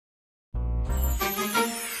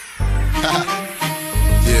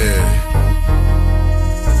Yeah.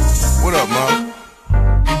 What up, Mom?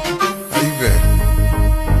 How you been?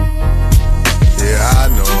 Yeah, I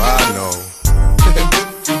know.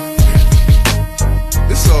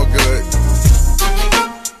 It's all good.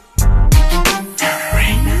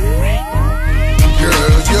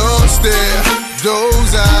 Girl, your stare,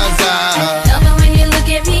 those eyes, love it when you look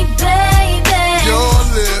at me, baby. your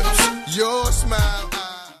lips, your smile.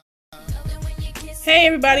 Hey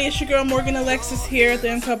everybody, it's your girl Morgan Alexis here at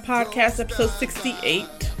the Uncut Podcast, episode 68.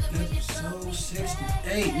 Episode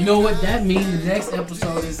 68. You know what that means? The next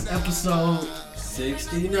episode is episode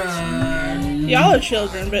 69. Y'all are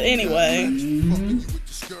children, but anyway. And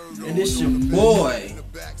it's your boy,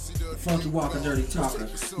 Funky Walker, Dirty Talker,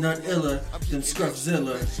 none iller than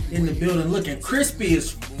Scruffzilla, in the building looking crispy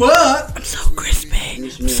as fuck. I'm so crispy. I'm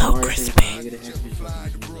so crispy.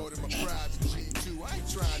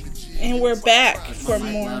 And we're back for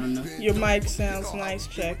more. Your mic sounds nice,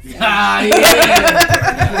 check. Ah,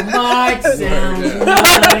 yeah. The mic sounds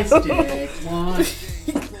nice, Jack.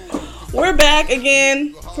 We're back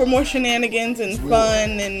again for more shenanigans and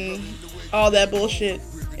fun and all that bullshit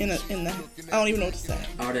in the I don't even know what to say.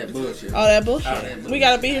 All that bullshit. All that bullshit. All that bullshit. We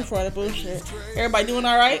gotta be here for all that bullshit. Everybody doing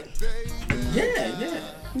all right? Yeah.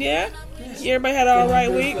 Yeah? Everybody had an all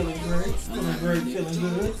right week? Feeling great, feeling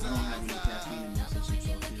good.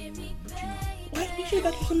 What? You should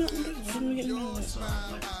have got you some Mountain Dew. Why didn't we get none of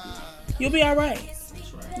that? You'll be all right.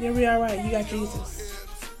 You'll be all right. You got Jesus.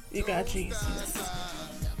 You got Jesus.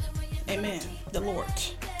 Amen. The Lord.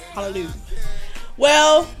 Hallelujah.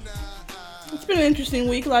 Well, it's been an interesting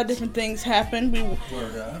week. A lot of different things happened. We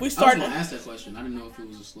Word up. we I was started gonna ask that question. I didn't know if it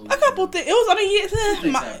was a slow. a couple things. It was. I mean, yes,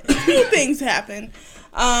 a few things happened.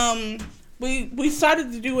 We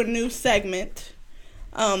started to do a new segment,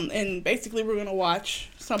 and basically we're gonna watch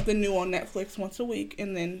something new on Netflix once a week,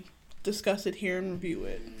 and then discuss it here and review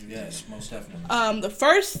it. Yes, most definitely. The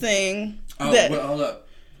first thing Well, hold up.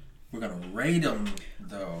 We're gonna rate them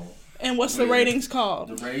though. and what's the ratings called?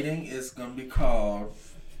 The rating is gonna be called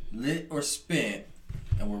Lit or Spent,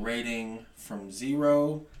 and we're rating from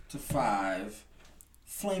 0 to 5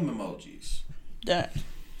 flame emojis. Done.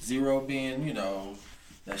 0 being,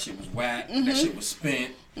 that shit was whack, that shit was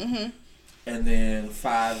spent, and then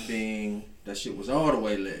 5 being that shit was all the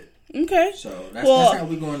way lit. Okay. So that's how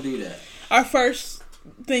we're gonna do that. Our first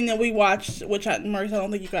thing that we watched, which Maurice, I don't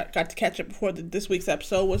think you got to catch it before this week's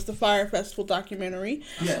episode, was the Fire Festival documentary.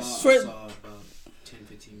 Yes. I saw about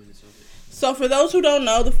 10-15 minutes of it. So for those who don't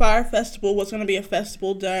know, the Fire Festival was going to be a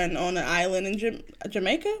festival done on an island in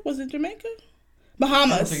Jamaica. Was it Jamaica?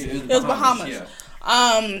 Bahamas. It was Bahamas. Yeah.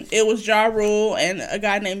 It was Ja Rule and a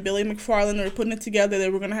guy named Billy McFarland. They were putting it together. They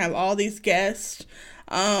were going to have all these guests,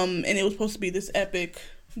 and it was supposed to be this epic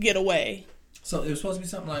getaway. So it was supposed to be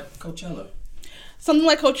something like Coachella. Something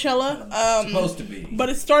like Coachella. Supposed to be. But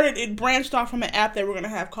it branched off from an app that we're going to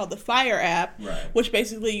have called the Fire app, Right. which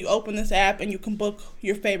basically you open this app and you can book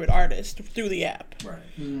your favorite artist through the app. Right.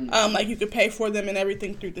 Like you could pay for them and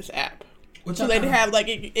everything through this app. Which So they'd have like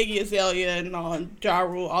Iggy Azalea and Ja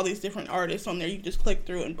Rule, all these different artists on there. You just click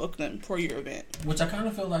through and book them for your event. Which I kind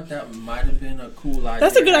of feel like that might have been a cool idea.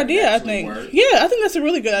 That's a good that idea, I actually think. worked. Yeah, I think that's a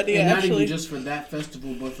really good idea, And not actually. even just for that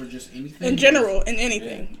festival, but for just anything. In general, in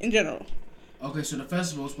anything, in general. Okay, so the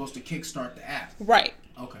festival is supposed to kickstart the app. Right.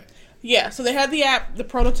 Okay. Yeah, so they had the app, the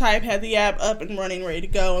prototype had the app up and running, ready to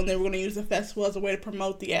go, and they were going to use the festival as a way to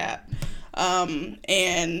promote the app. And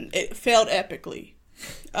it failed epically.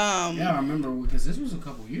 Yeah, I remember because this was a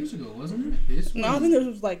couple years ago, wasn't it? No, I think this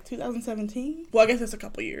was like 2017. Well, I guess that's a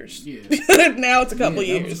couple years. Yeah. Now it's a couple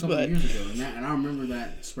Yeah, that years, was a couple but years ago, and I remember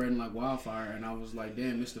that spreading like wildfire, and I was like,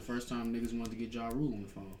 "Damn, this is the first time niggas wanted to get Ja Rule on the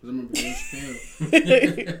phone." Because I remember Dave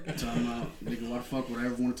Chappelle talking about, "Nigga, why the fuck would I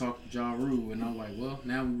ever want to talk to Ja Rule?" And I'm like, "Well,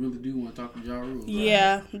 now we really do want to talk to Ja Rule."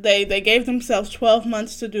 yeah, they gave themselves 12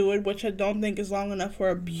 months to do it, which I don't think is long enough for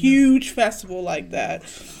a huge festival like that.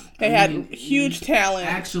 They had huge talent.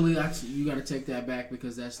 Actually, you got to take that back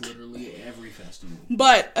because that's literally every festival.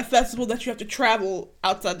 But a festival that you have to travel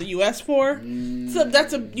outside the U.S. for, so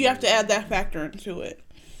you have to add that factor into it.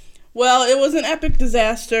 Well, it was an epic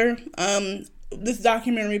disaster. This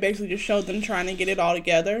documentary basically just showed them trying to get it all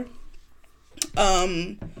together.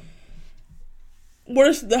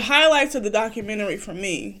 Where's the highlights of the documentary for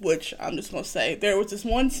me, which I'm just gonna say, there was this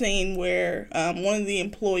one scene where one of the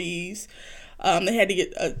employees. They had to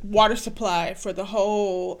get a water supply for the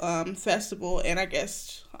whole festival, and I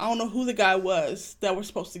guess I don't know who the guy was that were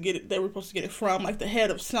supposed to get it. They were supposed to get it from, like the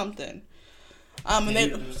head of something. And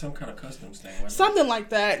there was some kind of customs thing, wasn't something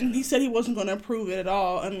like that. And he said he wasn't going to approve it at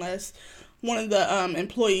all unless one of the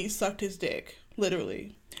employees sucked his dick,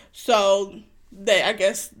 literally. So I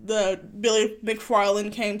guess the Billy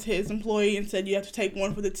McFarland came to his employee and said, you have to take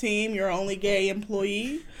one for the team. You're only gay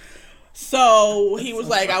employee. So he was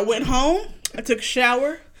like, I went home, I took a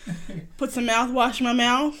shower, put some mouthwash in my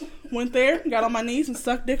mouth, went there, got on my knees and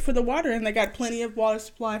sucked dick for the water, and they got plenty of water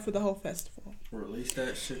supply for the whole festival. Release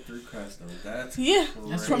that shit through customs. That's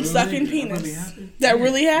from sucking penis. That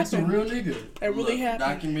really happened. That's a real nigga. That really happened.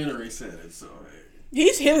 Documentary said it, so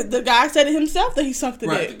the guy said it himself that he sucked the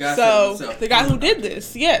dick. The guy who did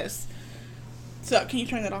this, yes. So can you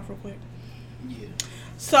turn that off real quick? Yeah.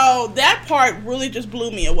 So that part really just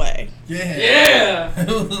blew me away. Yeah.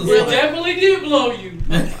 It definitely did blow you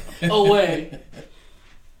away.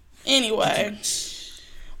 Anyway,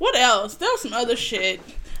 what else? There was some other shit.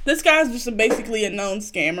 This guy's just basically a known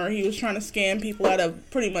scammer. He was trying to scam people out of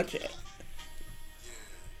pretty much it.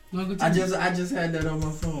 I just had that on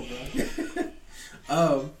my phone,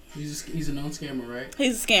 bro. He's a known scammer, right?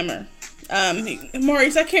 He's a scammer.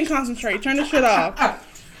 Maurice, I can't concentrate. Turn the shit off.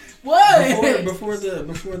 What? Before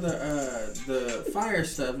the fire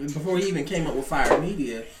stuff, before he even came up with Fire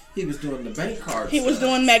Media, he was doing the bank cards. He was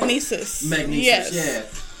doing Magnesis. Yes. Yeah.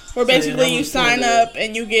 Where basically you sign up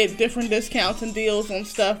and you get different discounts and deals on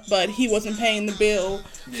stuff, but he wasn't paying the bill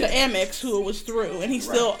to Amex, who it was through, and he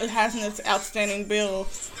still has an outstanding bill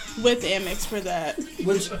with Amex for that.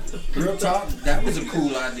 Which, real talk, that was a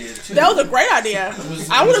cool idea too. That was a great idea.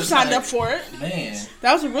 I would have signed up for it. Man,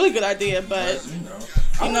 that was a really good idea, but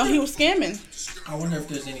you know he was scamming. I wonder if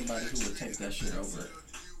there's anybody who would take that shit over.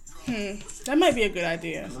 That might be a good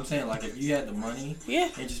idea. I'm saying, like, if you had the money,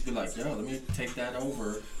 and just be like, yo, let me take that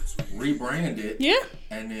over, rebrand it,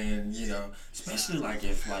 and then, you know, especially like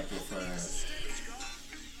if that's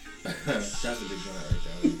a big one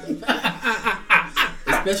right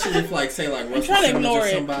there. Especially if, like, say, like, Russell Simmons or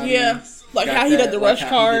somebody, like how he did the rush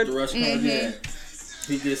card.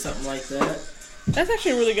 He did something like that. That's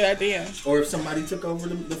actually a really good idea. Or if somebody took over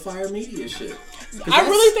the Fire Media shit. I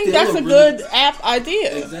really think that's a good app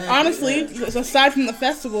idea. Exactly, honestly, aside from the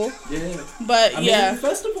festival. Yeah. But I mean, the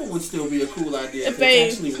festival would still be a cool idea if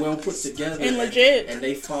it's actually well put together and legit, and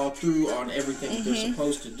they fall through on everything that they're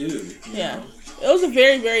supposed to do. You know? It was a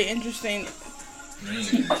very, very interesting.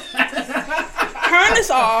 Turn this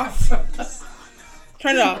off.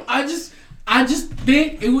 Turn it off. I just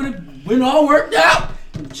think it would have been all worked out.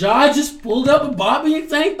 Ja just pulled up a Bobby and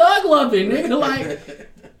Tank Thug loving, nigga. Like,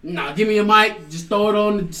 nah, give me a mic, just throw it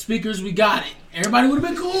on the speakers, we got it. Everybody would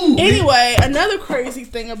have been cool. Anyway, another crazy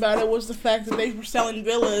thing about it was the fact that they were selling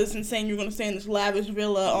villas and saying you're going to stay in this lavish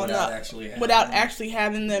villa without actually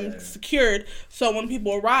having them secured. So when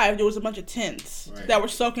people arrived, there was a bunch of tents that were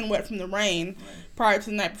soaking wet from the rain prior to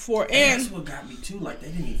the night before. And that's what got me too. Like,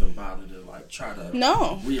 they didn't even bother to try to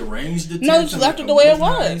rearrange the tents. No, just left it the way it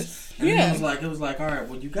was. And it was like, all right,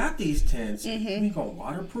 well, you got these tents. You ain't gonna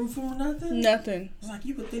waterproof them or nothing? Nothing. It was like,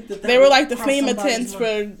 you would think that they were like the FEMA tents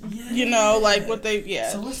for, you know, like what they,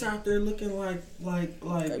 So it's out there looking like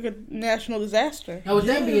a national disaster. Now, with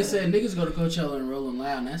that being said, niggas go to Coachella and Rolling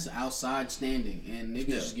Loud, and that's outside standing, and niggas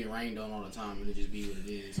just get rained on all the time, and it just be what it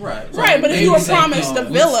is. Right, but if you were promised a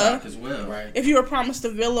villa, if you were promised a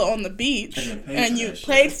villa on the beach, and you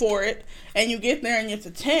paid for it, and you get there and it's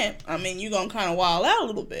a tent, I mean, you're gonna kind of wild out a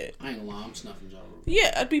little bit. I ain't gonna lie, I'm snuffing Ja Rule.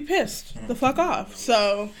 Yeah, I'd be pissed the fuck off.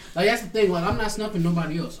 So, like, that's the thing. Like, I'm not snuffing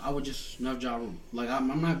nobody else. I would just snuff Ja Rule. Like,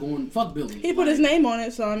 I'm not going fuck Billy. He put his name on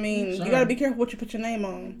it, so I mean, you gotta be careful what you put your name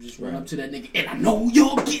on. Just run up to that nigga, and I know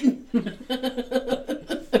you're getting.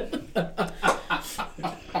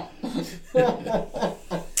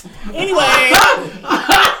 Anyway,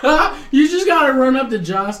 you just gotta run up to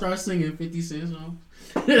Ja, start singing 50 Cent songs.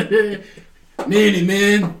 Many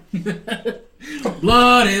men,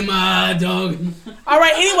 blood in my dog. All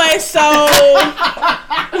right. Anyway, so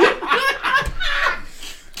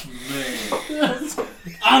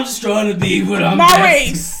I'm just trying to be what I'm.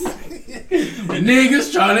 Maurice, the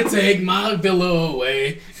niggas trying to take my villa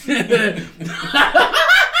away.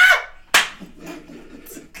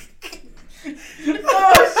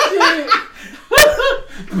 Oh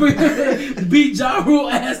shit. Beat Ja Rule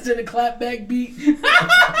ass to the clapback beat.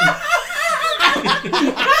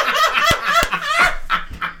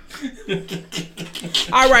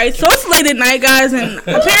 Alright, so it's late at night, guys, and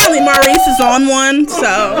apparently Maurice is on one,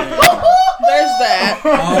 so there's that.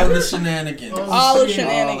 All the shenanigans. All the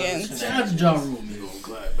shenanigans. Shout out to Ja Rule, me on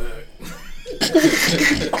clapback.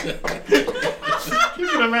 You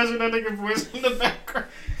can imagine that nigga voice in the background.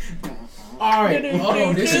 Alright, hold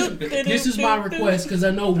on. This is my request, because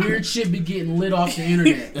I know weird shit be getting lit off the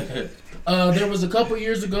internet. There was a couple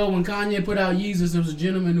years ago when Kanye put out Yeezus. There was a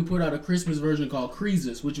gentleman who put out a Christmas version called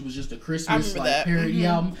Creases, which was just a Christmas parody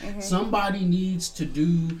album. Somebody needs to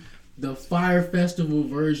do the Fire Festival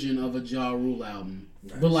version of a Ja Rule album.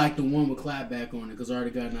 Nice. But like the one with Clapback on it, because I already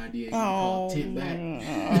got an idea. It's called Tent Back.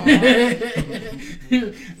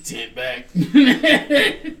 Tent Back.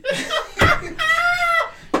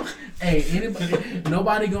 Hey,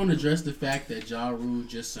 nobody gonna address the fact that Ja Rule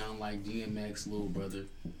just sound like DMX little brother.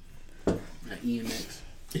 EMX.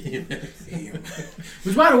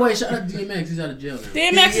 Which, by the way, shout out to DMX. He's out of jail now.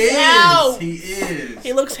 DMX is out. He is.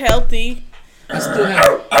 He looks healthy.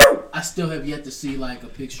 I still have yet to see like a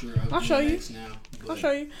picture of I'll show you. DMX now. I'll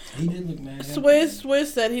show you. He did look mad. Swizz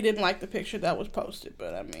said he didn't like the picture that was posted,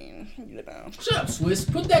 but I mean, you know. Shut up,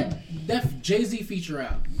 Swizz. Put that Jay-Z feature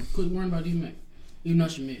out. Quit worrying about DMX. You know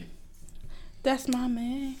your man. That's my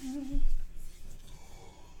man.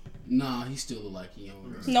 Nah, he still look like he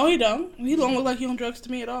on drugs. No, he don't. He don't look like he on drugs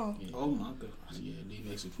to me at all. Yeah. Oh my god. Yeah,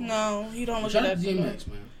 DMX is fun. No, he don't look Shout like out to that. DMX,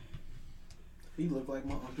 man. He look like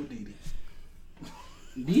my Uncle Didi.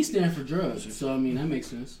 D stand for drugs, so I mean that makes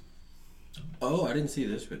sense. Oh, I didn't see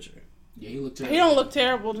this picture. Yeah, he looked terrible. He don't look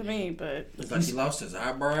terrible to me, but It's like he lost his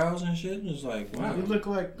eyebrows and shit. It's like, wow. He look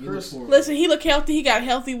like He look Chris. horrible. listen, he look healthy. He got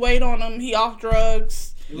healthy weight on him. He off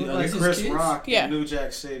drugs. He look Yeah, like this is Chris kids? Rock Yeah. in New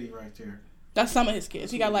Jack City right there. That's some of his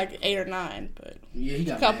kids. He got like 8 or 9, but Yeah, he a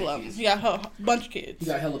got couple mad of them. kids. He got a bunch of He kids.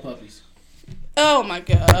 got hella puppies. Oh my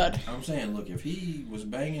god. I'm saying, look, if he was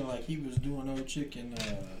banging like he was doing old chick in,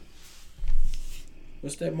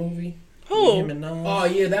 what's that movie? Who? With him and Nas? Oh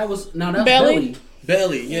yeah, that was Belly? Belly.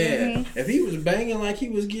 Belly, yeah. Mm-hmm. If he was banging like he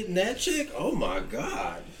was getting that chick, oh my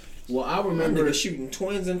god. Well, I My remember nigga shooting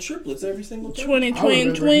twins and triplets every single time. Twin. He was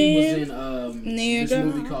in this Nigga.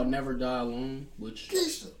 movie called Never Die Alone, which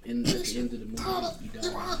in the end of the movie he died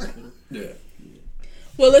in the hospital. Yeah.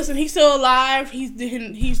 Well, listen, he's still alive.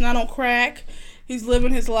 He's not on crack. He's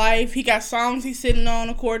living his life. He got songs he's sitting on,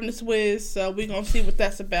 according to Swizz. So we're gonna see what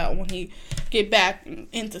that's about when he get back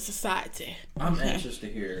into society. I'm anxious to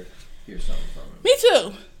hear something from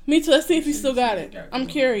him. Me too. Let's see if he still got it. I'm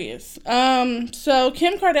curious. So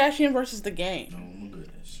Kim Kardashian versus The Game. Oh my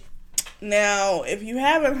goodness. Now, if you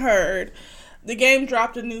haven't heard, The Game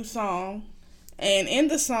dropped a new song, and in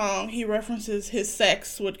the song, he references his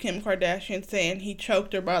sex with Kim Kardashian, saying he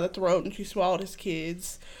choked her by the throat and she swallowed his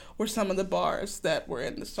kids, were some of the bars that were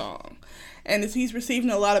in the song. And he's receiving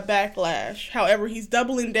a lot of backlash. However, he's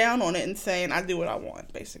doubling down on it and saying, I do what I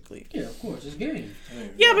want, basically. Yeah, of course, it's game.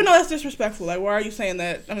 Yeah, but no, that's disrespectful. Like, why are you saying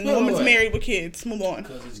that? I mean, the No, woman's what? married with kids. Move on.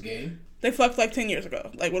 Because it's game. They fucked like 10 years ago.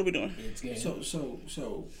 Like, what are we doing? It's game.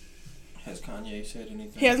 So has Kanye said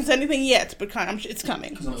anything? He hasn't said anything yet, but it's coming.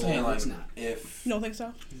 Because I'm No, saying, like, it's not. if... You don't think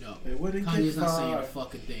so? No. Hey, what did he Kanye's get not saying a fired?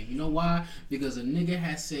 fucking thing. You know why? Because a nigga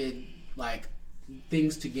has said like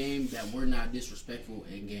things to Game that were not disrespectful,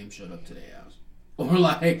 and Game showed up to their house, or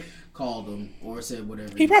like called them, or said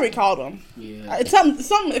whatever. He probably called him. Yeah. It's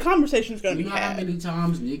some the conversation's gonna You be know how had. many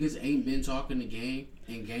times niggas ain't been talking to Game,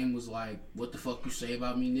 and Game was like, "What the fuck you say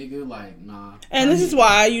about me, nigga?" Like, nah. And this is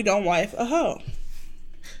why you don't wife a hoe.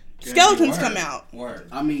 Skeletons come out. Word.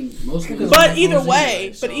 I mean, most niggas. But are either hoes way,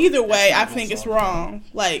 anyway, so I that's not think gonna it's solve wrong.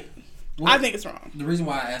 Like, I think it's wrong. The reason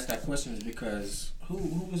why I asked that question is because who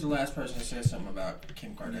was the last person that said something about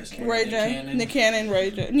Kim Kardashian? Ray J, Nick Cannon,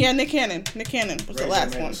 Ray J. Yeah, Nick Cannon. Nick Cannon was the Ray J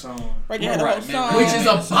last made a one. song. Ray J had a whole Right, song. Which is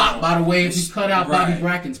a bop, by the way, if you cut out Bobby Right.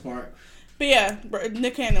 Bracken's part. But yeah,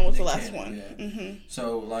 Nick Cannon was the Nick last Cannon, one. yeah. hmm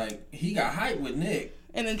So, like, he got hyped with Nick.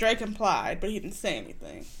 And then Drake implied, but he didn't say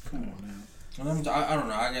anything. Come on now. And I don't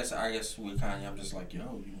know. I guess with Kanye, I'm just like, yo,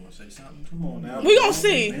 you want to say something? Come on now. We gonna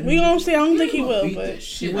see. We gonna see. I don't think he will, Beat the but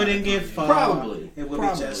shit He out wouldn't of get Kanye. fired. Probably. It would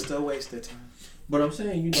Probably. be just a waste of time. But I'm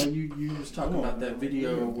saying, you was talking Come on, about that man.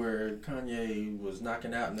 video where Kanye was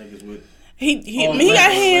knocking out niggas with. he Oh, got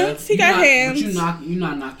left, hands. left. He got hands. But you're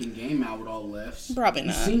not knocking Game out with all lefts. Probably You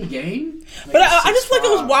not. seen Game? But I just feel like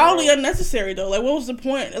it was 6'5", wildly bro. unnecessary though. Like, what was the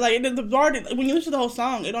point? Like, the bar did, when you listen to the whole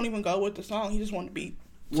song, it don't even go with the song. He just wanted to be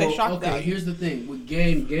shock okay, value. here's the thing with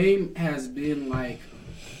Game. Game has been like,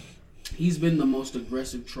 he's been the most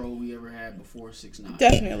aggressive troll we ever had before 6ix9ine.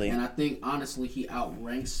 Definitely. And I think honestly he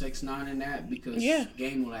outranks 6ix9ine in that because Yeah.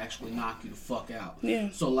 Game will actually knock you the fuck out. Yeah.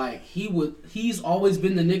 So like he's always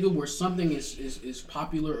been the nigga where something is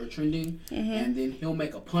popular or trending, Mm-hmm. and then he'll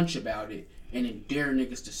make a punch about it and then dare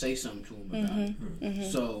niggas to say something to him about Mm-hmm.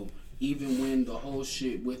 it. So even when the whole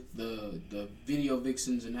shit with the video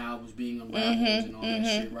vixens and how it was being unraveled Mm-hmm. and all that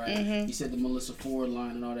shit, right? He said the Melissa Ford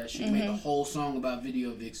line and all that shit. Made Mm-hmm. a whole song about video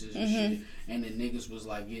vixens and shit. And then niggas was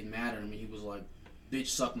like getting mad at him, and he was like, bitch,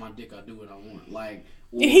 suck my dick, I do what I want. Like,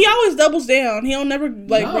 or, He always doubles down. He don't never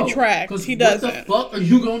retract. 'cause He doesn't. What the fuck are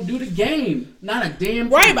you gonna do the game? Not a damn thing.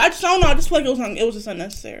 Right, but I just don't know. I just feel like it was just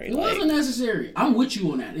unnecessary. It Like, wasn't necessary. I'm with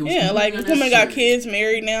you on that. It was yeah, like this woman got unnecessary. kids,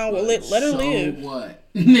 married now. Well, let her So live.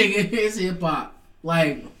 what? Nigga, it's hip hop.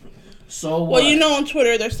 Like, so what? Well, you know, on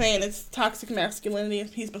Twitter they're saying it's toxic masculinity and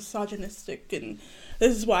he's misogynistic, and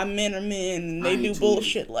this is why men are men and they do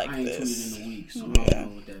bullshit like I ain't this. tweeted in a week, so I Yeah. don't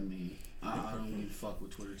know what that means. I don't even fuck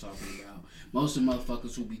what Twitter talking about. Most of the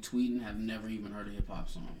motherfuckers who be tweeting have never even heard a hip hop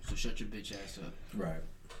song. So shut your bitch ass up. Right.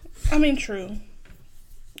 I mean, true.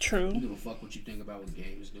 You give a fuck what you think about what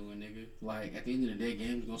Game is doing, nigga. Like, at the end of the day,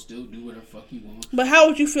 Game's gonna still do whatever fuck you want. But how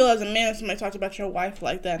would you feel as a man if somebody talked about your wife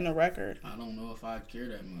like that in a record? I don't know if I'd care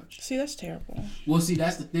that much. See, that's terrible. Well, see,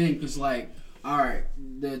 that's the thing, because, like, alright,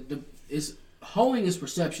 hoeing is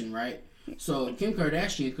perception, right? So, Kim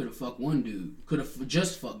Kardashian could have fucked one dude, could have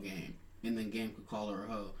just fucked Game, and then Game could call her a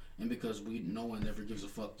hoe. And because no one ever gives a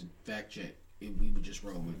fuck to fact check, we would just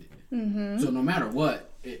roll with it. Mm-hmm. So no matter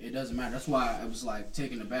what, it doesn't matter. That's why I was like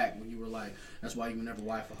taken aback when you were like, that's why you would never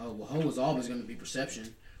wife a hoe. Well, hoe is always going to be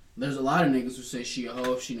perception. There's a lot of niggas who say she a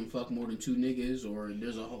hoe if she done fuck more than 2 niggas, or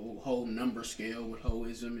there's a whole number scale with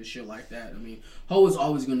hoism and shit like that. I mean, hoe is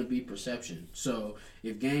always going to be perception. So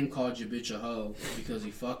if Game called your bitch a hoe because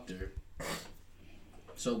he fucked her,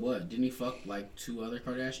 so what? Didn't he fuck like 2 other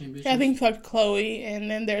Kardashian bitches? Yeah, I think he fucked Khloe,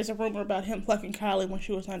 and then there's a rumor about him fucking Kylie when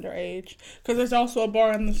she was underage. Because there's also a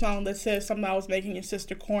bar in the song that says something I was making your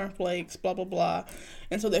sister cornflakes, blah, blah, blah.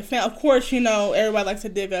 And so they found, of course, you know, everybody likes to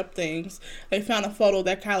dig up things. They found a photo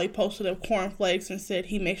that Kylie posted of cornflakes and said,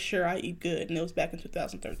 he makes sure I eat good. And it was back in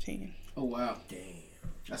 2013. Oh, wow. Damn.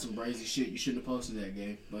 That's some crazy shit. You shouldn't have posted that,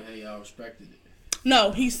 Game. But hey, y'all respected it.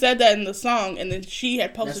 No, he said that in the song, and then she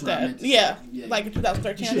had posted That's what I that. meant to Yeah, say. Yeah, like in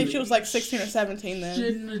 2013. I think she was like 16 or 17 then.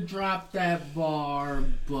 Shouldn't have dropped that bar,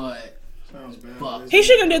 but Sounds bad. fuck. He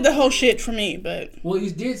shouldn't have did the whole shit for me, but Well,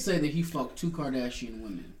 he did say that he fucked 2 Kardashian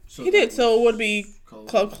women. So he that did. So it was would be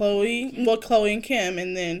Khloe. Chloe and Kim,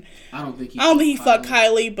 and then I don't think he fucked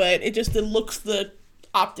Kylie, but it just the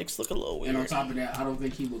optics look a little weird. And on top of that, I don't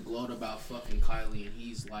think he would gloat about fucking Kylie, and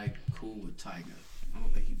he's like cool with Tyga. I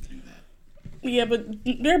don't think he would do that. Yeah, but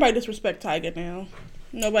everybody disrespect Tyga now.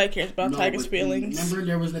 Nobody cares about No, Tyga's but feelings. Remember,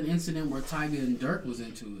 there was that incident where Tyga and Dirk was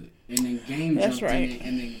into it, and then Game That's jumped right. in it,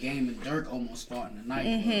 and then Game and Dirk almost fought in the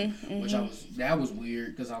nightclub, which that was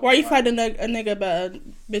weird because Why are you fighting a nigga about a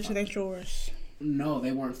bitch that ain't yours? No,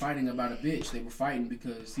 they weren't fighting about a bitch. They were fighting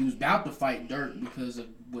because he was about to fight Dirk because of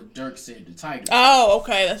what Dirk said to Tyga. Oh,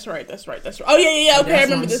 okay, that's right. Oh, yeah. But Okay, I that's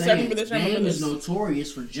remember what this. I'm I remember this. I saying. remember Game is this.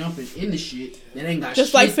 notorious for jumping into shit that ain't got Just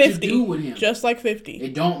shit like to 50. do with him. Just like 50.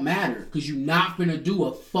 It don't matter because you're not gonna do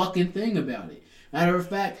a fucking thing about it. Matter of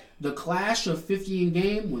fact, the clash of 50 and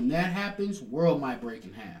Game, when that happens, world might break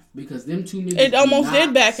in half because them 2 niggas. It almost do not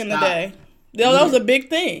did back in the stop. day. That was a big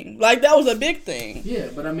thing. Like, that was a big thing. Yeah,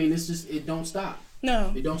 but I mean, it's just it don't stop.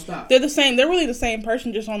 No. It don't stop. They're the same. They're really the same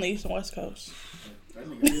person, just on the East and West Coast. That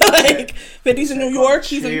nigga Like, 50's in New York,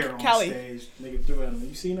 he's in chair on Cali. stage. Nigga threw it.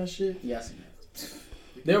 You seen that shit? Yes.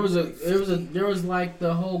 There was like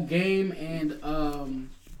the whole Game and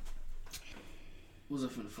what was I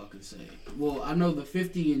finna fucking say? Well, I know the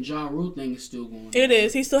 50 and Ja Rule thing is still going on. It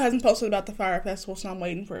is. He still hasn't posted about the Fire Festival, so I'm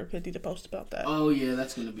waiting for 50 to post about that. Oh yeah,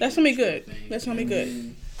 that's gonna be That's gonna be an good. interesting thing. That's gonna be And good.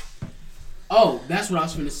 then- oh, that's what I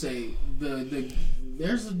was finna say.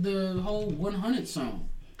 There's the whole 100 song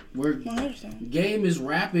where I understand. Game is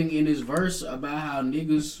rapping in his verse about how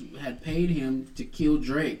niggas had paid him to kill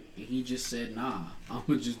Drake, and he just said, "Nah, I'm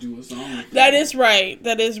gonna just do a song." With That is right.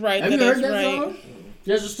 That is right. Have That you heard is that right. song?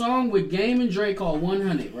 There's a song with Game and Drake called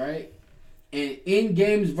 100, right? And in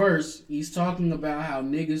Game's verse, he's talking about how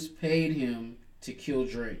niggas paid him to kill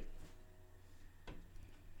Drake.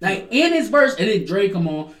 Like, in his verse, and then Drake come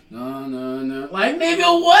on, no. Like,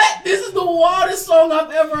 nigga, what? This is the wildest song I've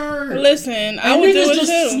ever heard. Listen, I And would do niggas it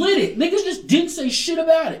just too. slid it. Niggas just didn't say shit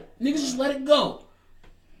about it. Niggas just let it go.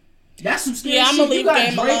 That's some scary Yeah, shit. I'ma leave You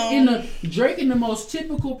got Game Drake in the most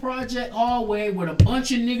typical Project hallway with a bunch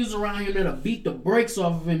of niggas around him that'll beat the brakes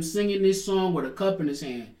off of him singing this song with a cup in his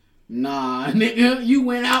hand. Nah, nigga, you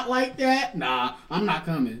went out like that? Nah, I'm not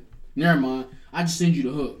coming. Never mind. I just send you the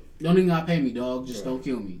hook. Don't even gotta pay me, dog. Just don't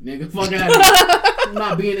kill me. Nigga, fuck out of here. I'm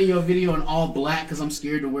not being in your video in all black because I'm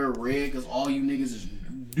scared to wear red because all you niggas is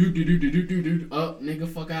do. Up, nigga,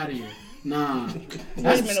 fuck out of here. Nah.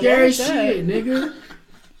 That's minute, scary what was that? shit, nigga.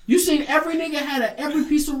 You seen every nigga had every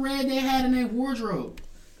piece of red they had in their wardrobe.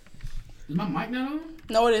 Is my mic not on?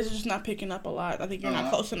 No, it is. It's just not picking up a lot. I think you're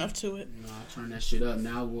not close enough to it. No, I turn that shit up.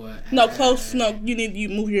 Now what? No, close. No, you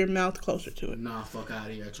move your mouth closer to it. Nah, fuck out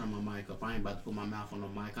of here. I turn my mic up. I ain't about to put my mouth on the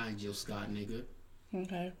mic. I ain't Jill Scott, nigga.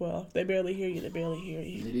 Okay, well, if they barely hear you, they barely hear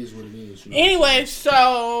you. It is what it is. You know Anyway,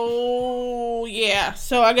 so yeah.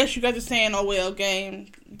 So I guess you guys are saying, oh well, game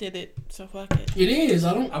did it, so fuck it. it is.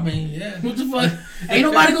 I mean, yeah. What the fuck? Ain't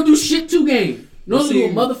nobody gonna do shit to game. No We'll do see. a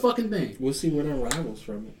motherfucking thing. We'll see what unravels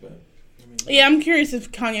from it, but Yeah, I'm curious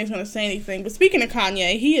if Kanye's going to say anything. But speaking of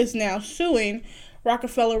Kanye, he is now suing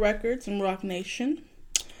Rockefeller Records and Roc Nation.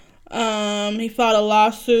 He filed a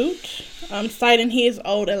lawsuit citing he is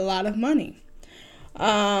owed a lot of money.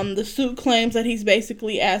 The suit claims that he's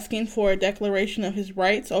basically asking for a declaration of his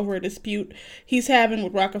rights over a dispute he's having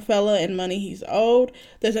with Rockefeller and money he's owed.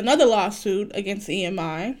 There's another lawsuit against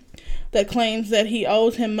EMI that claims that he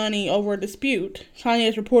owes him money over a dispute. Kanye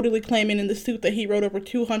is reportedly claiming in the suit that he wrote over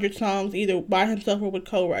 200 songs either by himself or with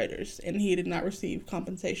co-writers, and he did not receive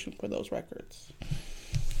compensation for those records.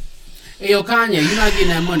 Hey, yo, Kanye, you're not getting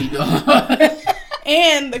that money, dog.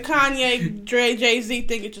 And the Kanye, Dre, Jay-Z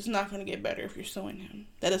think it's just not going to get better if you're suing him.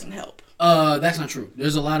 That doesn't help. That's not true.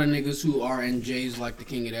 There's a lot of niggas who are in J's like the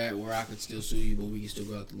king of that, where I could still sue you, but we can still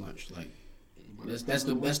go out to lunch. Like, that's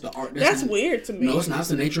the art. That's weird to me. No, it's not. It's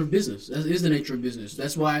the nature of business. That is the nature of business.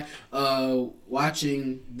 That's why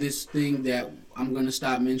watching this thing that I'm going to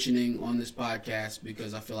stop mentioning on this podcast,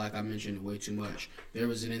 because I feel like I mentioned it way too much. There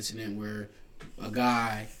was an incident where a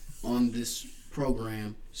guy on this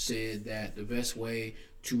program said that the best way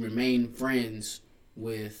to remain friends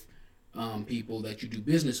with people that you do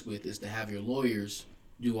business with is to have your lawyers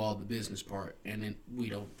do all the business part, and then we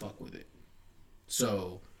don't fuck with it.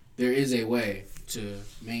 So there is a way to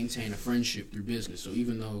maintain a friendship through business. So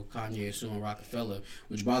even though Kanye is suing Rockefeller,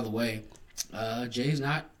 which by the way, Jay's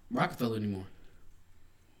not Rockefeller anymore.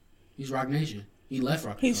 He's Roc Nation. He left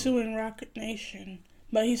Rockefeller. He's suing Roc Nation.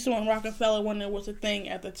 But he's suing Rockefeller when there was a thing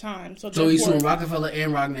at the time. So he's suing Rockefeller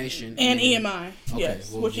and Roc Nation. And EMI, okay,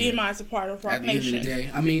 yes. well, Which yeah. EMI is a part of Roc At the end Nation. of the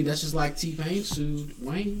day, I mean, that's just like T-Pain sued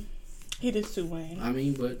Wayne. He did sue Wayne. I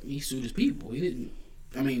mean, but he sued his people. He didn't.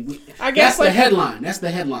 I mean, I guess that's the headline. That's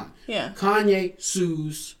the headline. Yeah. Kanye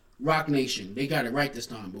sues Roc Nation. They got it right this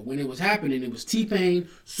time. But when it was happening, it was T-Pain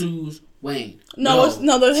sues Wayne. No,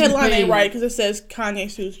 the headline T-Pain, ain't right because it says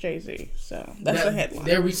Kanye sues Jay-Z. So that's the headline.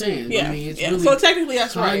 They're saying. Yeah. I mean, it's yeah. really So technically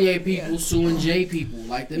that's Kanye right. people suing Jay people.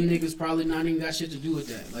 Like, them niggas probably not even got shit to do with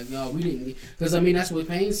that. Like, yo, we didn't. Because, I mean, that's what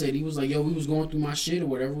Payne said. He was like, yo, we was going through my shit or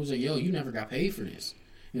whatever. He was like, yo, you never got paid for this.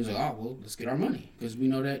 He was like, oh, well, let's get our money. Because we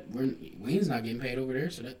know that Wayne's not getting paid over there.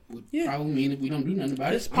 So that would probably mean if we don't do nothing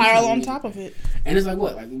about Just it. pile on top of it. And it's like,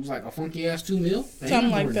 what? Like, it was like a funky ass $2 million? Something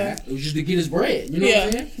like that. It was just to get his bread. You know what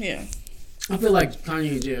I'm saying? Yeah. I feel like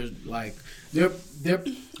Kanye and Jay are like, they're I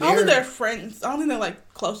don't think they're friends. I don't think they're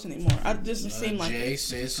like close anymore. It doesn't seem like Jay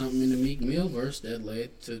said something in the Meek Mill verse that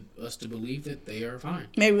led to us to believe that they are fine.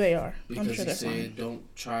 Maybe they are. Because I'm sure he they're said, fine.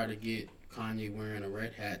 don't try to get Kanye wearing a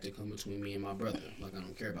red hat to come between me and my brother. Like, I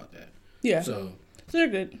don't care about that. Yeah. So they're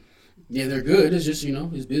good. yeah, they're good. It's just,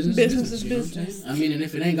 his business Business is you know what I'm business. saying? I mean, and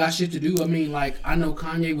if it ain't got shit to do, I mean, like, I know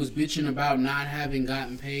Kanye was bitching about not having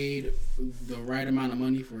gotten paid the right amount of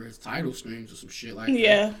money for his title streams or some shit like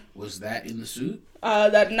Yeah. that. Was that in the suit?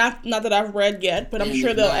 That not that I've read yet, but I'm And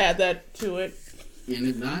sure if they'll not- add that to it. And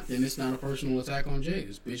if not, then it's not a personal attack on Jay.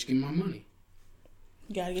 It's bitch, give me my money.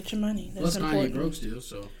 You gotta get your money. Plus, That's Kanye important. broke still,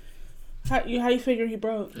 so. How you figure he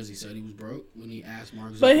broke? Because he said he was broke when he asked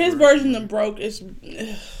Mark Zuckerberg. But his version of broke is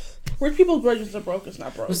rich people's versions of broke is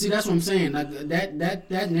not broke. But see, that's what I'm saying. Like,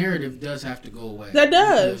 that narrative does have to go away. That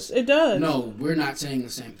does. Because- It does. No, we're not saying the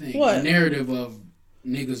same thing. What? The narrative of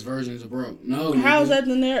niggas' versions of broke. No. How's nigga. that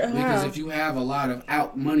the narrative? Because How? if you have a lot of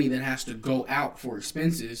out money that has to go out for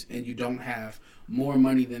expenses and you don't have more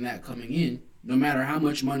money than that coming in, no matter how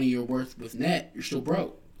much money you're worth with net, you're still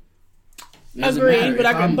broke. It doesn't Agreed, matter. but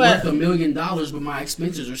if I'm but worth $1 million, but my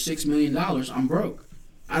expenses are $6 million, I'm broke.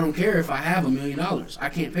 I don't care if I have $1 million. I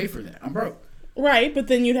can't pay for that. I'm broke. right, but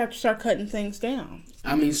then you'd have to start cutting things down.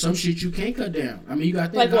 I mean, some shit you can't cut down. I mean, you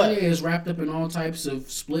got that. Like what? Kanye is wrapped up in all types of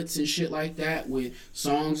splits and shit like that with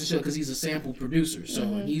songs and shit because he's a sample producer. So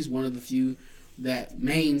Mm-hmm. he's one of the few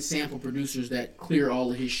main sample producers that clear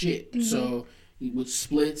all of his shit. Mm-hmm. So with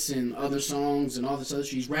splits and other songs and all this other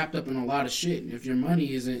shit, he's wrapped up in a lot of shit. And if your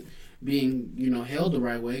money isn't being, held the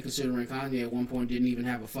right way, considering Kanye at one point didn't even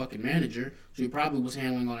have a fucking manager, so he probably was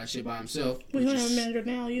handling all that shit by himself. We which don't have is- a manager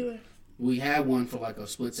now either. We had one for like a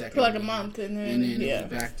split second. For like a month, and then it yeah.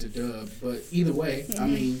 was back to Dub. But either way, I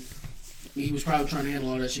mean, he was probably trying to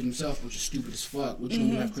handle all that shit himself, which is stupid as fuck. Which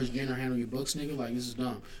you have Kris Jenner handle your books, nigga? Like, this is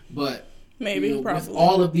dumb. But Maybe, with probably.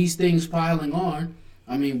 all of these things piling on,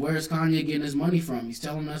 I mean, where's Kanye getting his money from? He's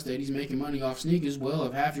telling us that he's making money off sneakers. Well,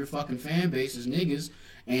 if half your fucking fan base is niggas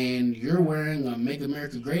and you're wearing a Make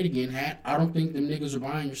America Great Again hat, I don't think them niggas are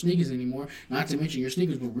buying your sneakers anymore. Not to mention your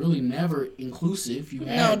sneakers were really never inclusive. You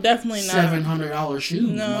had No, definitely not. $700 shoes,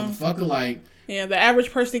 No. motherfucker. Like, Yeah, the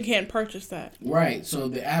average person can't purchase that. right, so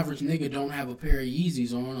the average nigga don't have a pair of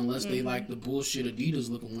Yeezys on unless they like the bullshit Adidas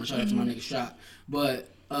looking one. Shout out to my nigga Shot. But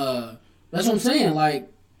that's what I'm saying. Like,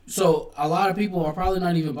 so a lot of people are probably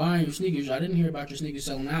not even buying your sneakers. I didn't hear about your sneakers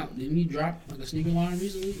selling out. Didn't he drop like a sneaker line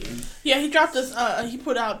recently? Yeah, he dropped this. He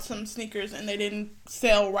put out some sneakers and they didn't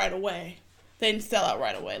sell right away. They didn't sell out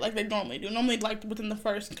right away like they normally do. Normally, like within the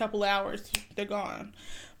first couple hours, they're gone.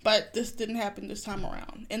 But this didn't happen this time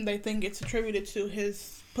around, and they think it's attributed to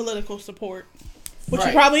his political support, which Right.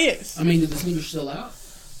 it probably is. I mean, did the sneakers sell out?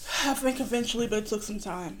 I think eventually, but it took some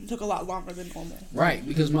time. It took a lot longer than normal. Right,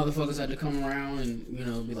 because motherfuckers had to come around and, you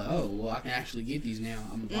know, be like, oh, well, I can actually get these now.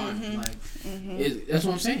 I'm buying them. Like, that's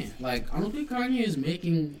what I'm saying. Like, I don't think Kanye is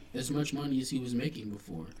making as much money as he was making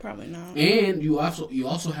before. Probably not. And you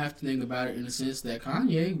also have to think about it in the sense that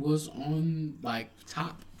Kanye was on, like,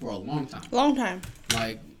 top for a long time. Long time.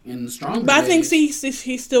 Like, in the stronger But I think days-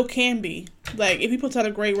 he still can be. Like, if he puts out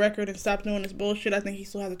a great record and stops doing this bullshit, I think he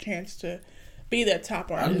still has a chance to be that top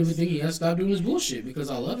I artist. don't even think he has to stop doing his bullshit because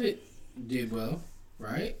I Love It did well,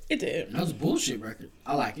 right? It did. And that was a bullshit record.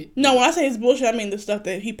 I like it. No, when I say it's bullshit, I mean the stuff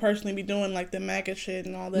that he personally be doing, like the MAGA shit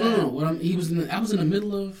and all that. No. I was in the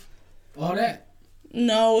middle of all that.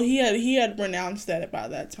 No, he had renounced that by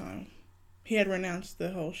that time. He had renounced the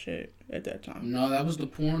whole shit at that time. No, that was the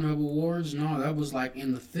Pornhub Awards. No, that was like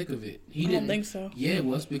in the thick of it. He I didn't don't think so. Yeah, it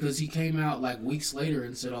was because he came out like weeks later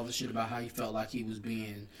and said all the shit about how he felt like he was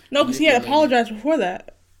being. No, because he had manipulated. apologized before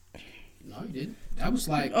that. No, he didn't. That was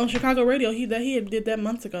like On Chicago radio, he had did that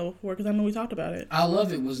months ago before, because I know we talked about it. I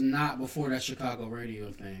Love It was not before that Chicago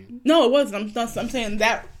radio thing. No, it wasn't. I'm saying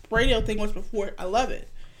that radio thing was before I Love It.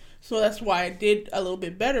 So that's why it did a little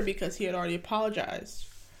bit better, because he had already apologized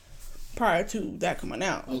prior to that coming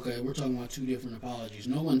out. Okay, we're talking about two different apologies.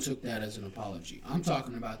 No one took that as an apology. I'm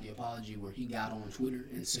talking about the apology where he got on Twitter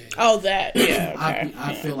and said, Oh, that. Yeah, okay.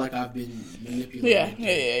 I feel like I've been manipulated.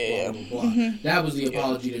 Yeah. Blah, blah, blah. That was the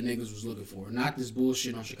apology that niggas was looking for, not this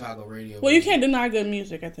bullshit on Chicago radio. Well, you can't deny good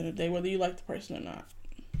music at the end of the day, whether you like the person or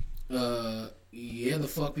not. Yeah, the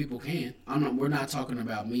fuck people can. We're not talking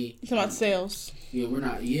about me. It's about sales. Yeah, we're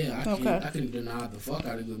not. Yeah, Okay. I can deny the fuck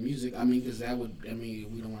out of good music. I mean, because that would. I mean,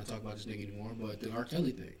 we don't want to talk about this nigga anymore. But the R.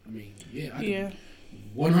 Kelly thing. I mean, yeah, I can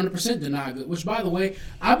 100% deny good. Which, by the way,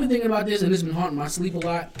 I've been thinking about this and it's been haunting my sleep a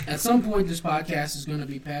lot. At some point, this podcast is going to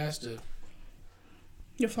be past a.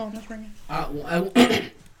 Your phone is ringing. At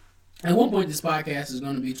one point, this podcast is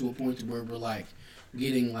going to be to a point to where we're like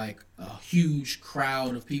getting like a huge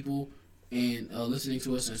crowd of people and listening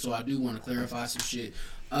to us, and so I do want to clarify some shit.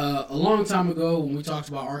 A long time ago, when we talked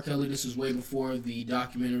about R. Kelly, this was way before the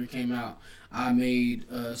documentary came out, I made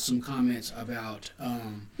some comments about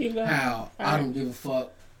how I don't give a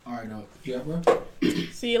fuck. All right, no. Yeah, bro.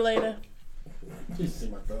 See you later. See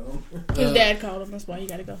my phone. His dad called him. That's why you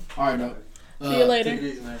gotta go. All right, no. See you later. Take it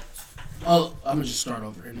easy, man. Oh, I'm gonna just start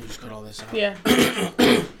over and then just cut all this out. Yeah.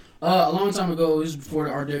 A long time ago, this was before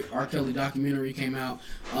the R. Kelly documentary came out.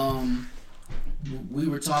 We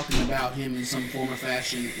were talking about him in some form or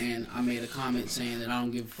fashion, and I made a comment saying that I don't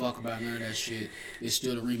give a fuck about none of that shit. It's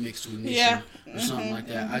still a remix to Ignition or something like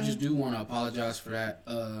that. I just do want to apologize for that.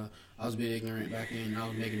 I was a bit ignorant back then. I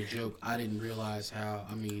was making a joke. I didn't realize how.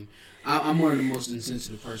 I mean, I'm one of the most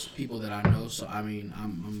insensitive people that I know. So I mean,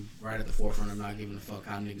 I'm right at the forefront. I'm not giving a fuck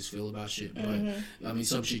how niggas feel about shit. But I mean,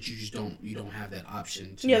 some shit you just don't have that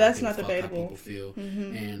option. To That's give a not fuck debatable. How people feel,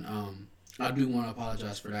 and I do want to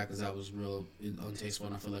apologize for that because that was real untasteful,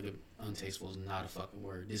 and I feel like untasteful is not a fucking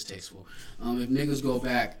word. Distasteful. If niggas go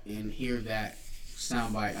back and hear that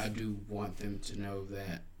soundbite, I do want them to know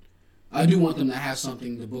that. I do want them to have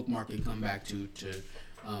something to bookmark and come back to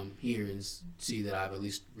hear and see that I've at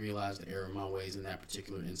least realized the error of my ways in that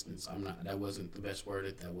particular instance. That wasn't the best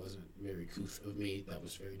worded. That wasn't very couth of me. That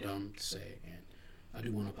was very dumb to say, and I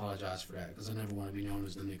do want to apologize for that because I never want to be known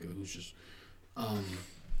as the nigga who's just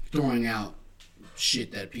throwing out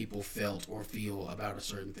shit that people felt or feel about a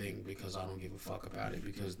certain thing because I don't give a fuck about it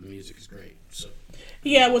because the music is great. So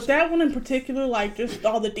Yeah, with that one in particular, like just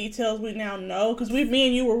all the details we now know, because me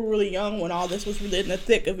and you were really young when all this was really in the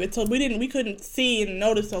thick of it, so we couldn't see and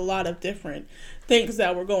notice a lot of different things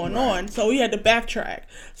that were going on, so we had to backtrack.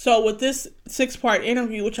 So with this 6-part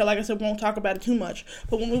interview, which like I said, we won't talk about it too much,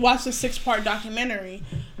 but when we watched the 6-part documentary,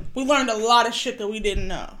 we learned a lot of shit that we didn't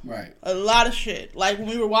know. Right. A lot of shit. Like, when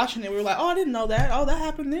we were watching it, we were like, oh, I didn't know that. Oh, that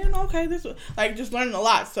happened then? Okay, this was... Like, just learning a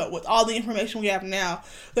lot. So, with all the information we have now,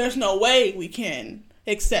 there's no way we can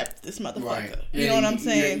accept this motherfucker. Right. You know what I'm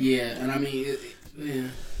saying? Yeah, and I mean,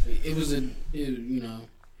 it was you know...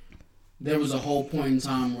 There was a whole point in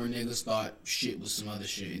time where niggas thought shit was some other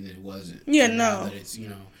shit and it wasn't. Yeah, and no. Now that it's, you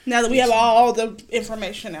know... Now that we have all the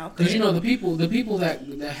information out there. Because, you know, the people that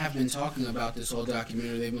have been talking about this whole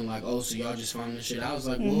documentary, they've been like, oh, so y'all just found this shit. I was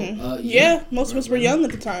like, well, yeah, most of us were young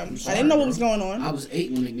at the time. I didn't know what was going on. I was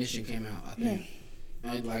 8 when Ignition came out, I think. Yeah.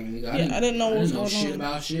 I didn't know what was going on. shit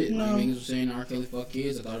about shit. No. Like, niggas was saying R. Kelly fuck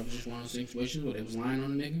kids. I thought it was just one of those situations where they was lying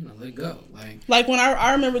on the nigga and I let it go. Like when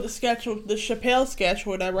I remember the sketch, the Chappelle sketch or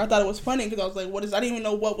whatever, I thought it was funny because I was like, what is... I didn't even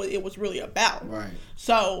know what it was really about. Right.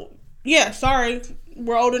 So, yeah, sorry.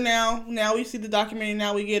 We're older now. Now we see the documentary.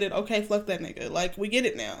 Now we get it. Okay, fuck that nigga. Like, we get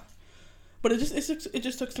it now. But it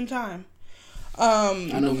just took some time.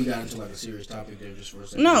 I know we got into like a serious topic there just for a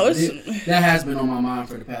second. No, that has been on my mind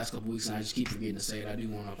for the past couple weeks, and I just keep forgetting to say it. I do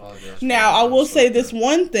want to apologize. Now, I will say this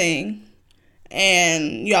one thing,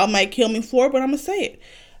 and y'all might kill me for it, but I'm gonna say it.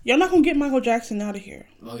 Y'all not gonna get Michael Jackson out of here.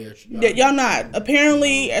 Oh yeah, y'all not.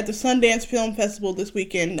 Apparently, at the Sundance Film Festival this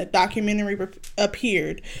weekend, the documentary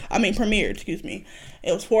premiered. Excuse me.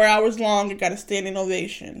 It was 4 hours long. It got a standing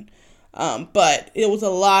ovation, but it was a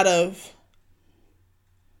lot of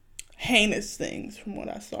heinous things from what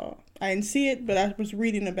I saw. I didn't see it, but I was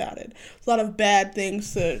reading about it. There's a lot of bad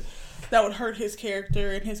things that would hurt his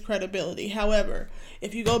character and his credibility. However,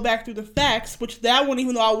 if you go back through the facts, which that one,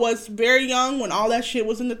 even though I was very young when all that shit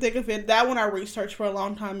was in the thick of it, that one I researched for a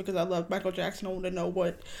long time because I loved Michael Jackson. I wanted to know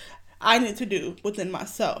what I needed to do within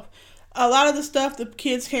myself. A lot of the stuff the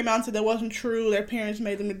kids came out and said that wasn't true. Their parents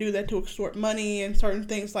made them to do that to extort money and certain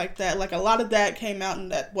things like that. Like, a lot of that came out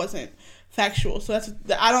and that wasn't factual. So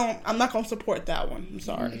I'm not going to support that one. I'm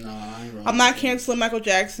sorry. No, I ain't wrong. I'm not canceling Michael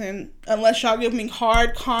Jackson unless y'all give me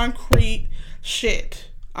hard, concrete shit.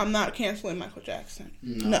 I'm not canceling Michael Jackson.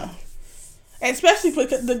 No. And especially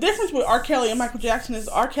because the difference with R. Kelly and Michael Jackson is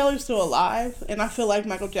R. Kelly's still alive, and I feel like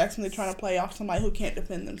Michael Jackson, they're trying to play off somebody who can't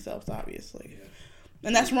defend themselves, obviously. Yeah.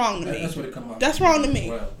 And that's wrong to me. That's what it comes out. That's wrong to me.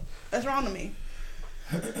 Well. That's wrong to me.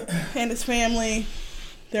 And his family,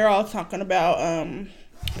 they're all talking about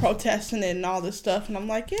protesting it and all this stuff, and I'm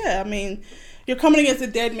like, yeah, I mean, you're coming against a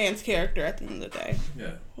dead man's character at the end of the day.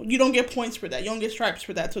 Yeah. You don't get points for that. You don't get stripes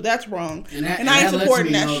for that. So that's wrong. And I ain't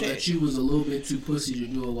supporting that shit. That you was a little bit too pussy to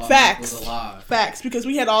do it while he was alive. Facts. Because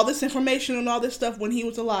we had all this information and all this stuff when he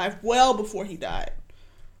was alive, well before he died.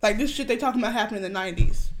 Like, this shit they talking about happened in the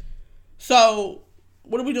 90s. So,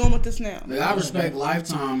 what are we doing with this now? Like, I respect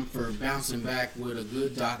Lifetime for bouncing back with a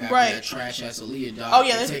good doc after that trash-ass Aaliyah doc. Oh,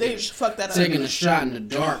 yeah, they fucked that up. Taking a shot in the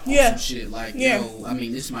dark on some shit. Like, yo, I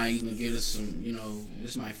mean, this might even get us some, you know,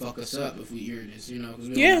 this might fuck us up if we hear this, you know,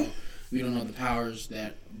 because we don't know the powers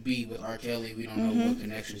that be with R. Kelly. We don't know what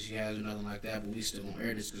connections he has or nothing like that, but we still gonna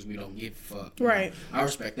air this because we don't give a fuck. Right. Know? I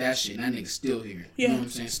respect that shit, and that nigga's still here. Yeah. You know what I'm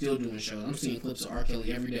saying? Still doing shows. I'm seeing clips of R.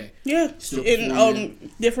 Kelly every day. Yeah. Still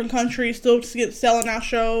in different countries, still selling out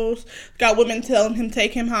shows. Got women telling him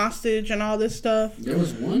take him hostage and all this stuff. There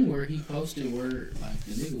was one where he posted where, like,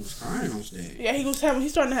 the nigga was crying on stage. Yeah, he's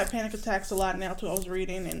starting to have panic attacks a lot now, too. I was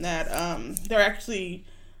reading, and that they're actually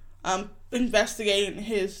investigating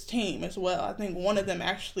his team as well. I think one of them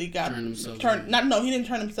actually got he didn't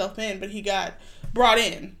turn himself in, but he got brought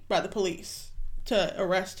in by the police to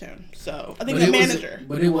arrest him. So I think the manager.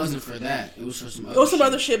 But it wasn't for that. It was for some other. It was some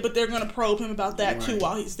other shit, but they're gonna probe him about that too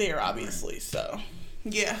while he's there, obviously. Right. So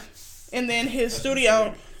yeah, and then his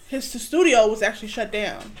studio was actually shut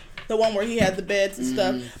down. The one where he had the beds and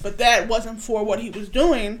stuff, but that wasn't for what he was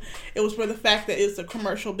doing. It was for the fact that it's a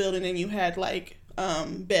commercial building and you had like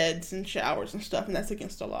beds and showers and stuff, and that's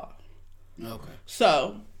against the law. Okay.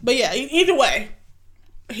 So, but yeah, either way,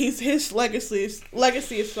 his legacy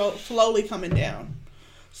is so slowly coming down.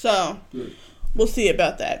 So we'll see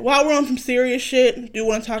about that. While we're on some serious shit, I do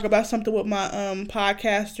want to talk about something with my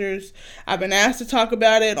podcasters. I've been asked to talk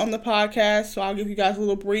about it on the podcast, so I'll give you guys a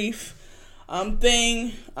little brief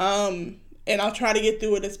thing, and I'll try to get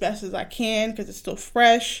through it as best as I can because it's still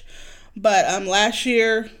fresh. But last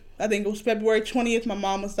year, I think it was February 20th, my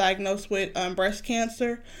mom was diagnosed with breast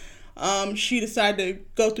cancer. She decided to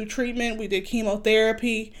go through treatment. We did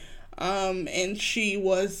chemotherapy, and she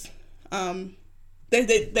was, they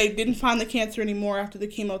didn't find the cancer anymore after the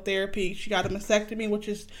chemotherapy. She got a mastectomy, which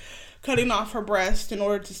is cutting off her breast in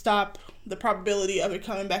order to stop the probability of it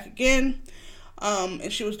coming back again.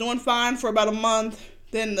 And she was doing fine for about a month.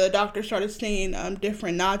 Then the doctor started seeing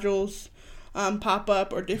different nodules pop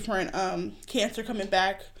up or different cancer coming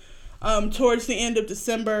back Towards the end of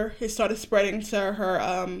December, it started spreading to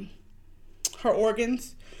her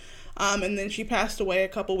organs. And then she passed away a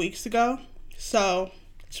couple weeks ago. So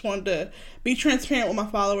just wanted to be transparent with my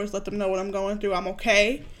followers, let them know what I'm going through. I'm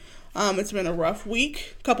okay. It's been a rough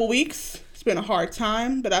couple weeks. It's been a hard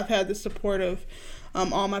time, but I've had the support of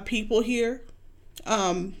all my people here,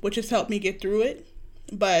 which has helped me get through it.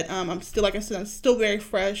 But I'm still, like I said, I'm still very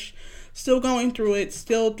fresh, still going through it,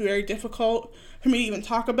 still very difficult for me to even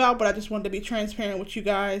talk about. But I just wanted to be transparent with you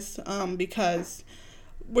guys because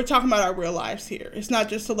we're talking about our real lives here. It's not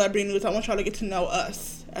just celebrity news. I want y'all to get to know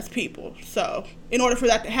us as people. So in order for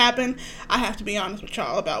that to happen, I have to be honest with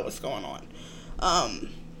y'all about what's going on.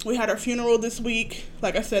 We had our funeral this week.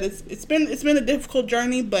 Like I said, it's been a difficult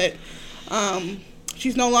journey, but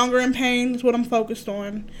she's no longer in pain. Is what I'm focused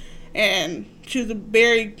on, and she's a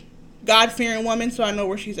very God-fearing woman, so I know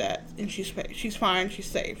where she's at, and she's fine, she's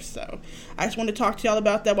safe. So I just wanted to talk to y'all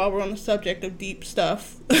about that while we're on the subject of deep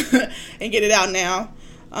stuff and get it out now.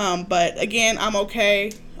 But again, I'm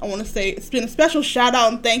okay. I want to say it's been a special shout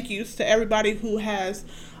out and thank yous to everybody who has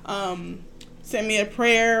sent me a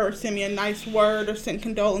prayer or sent me a nice word or sent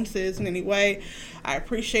condolences in any way. I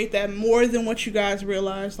appreciate that more than what you guys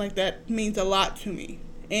realize. Like, that means a lot to me.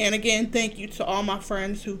 And again, thank you to all my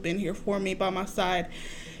friends who've been here for me, by my side,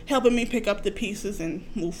 helping me pick up the pieces and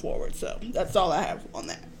move forward. So that's all I have on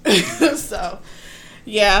that. So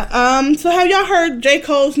yeah. So have y'all heard J.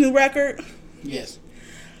 Cole's new record? Yes.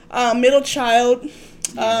 Middle Child.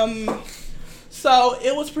 So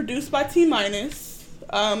it was produced by T Minus.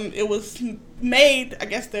 It was made, I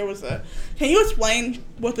guess there was can you explain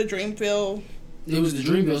what the Dreamville? It was the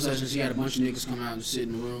Dreamville sessions. He had a bunch of niggas come out and sit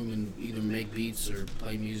in the room and either make beats or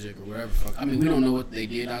play music or whatever. Fuck. I mean, we don't know what they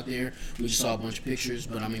did out there. We just saw a bunch of pictures.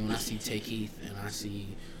 But I mean, when I see Tay Keith and I see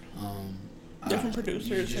different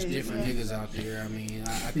producers, just and different niggas out there. I mean,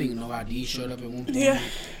 I think No ID showed up at one point. Yeah.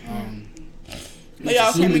 They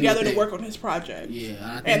all came together to work on his project.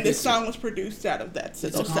 Yeah, and this song was produced out of that.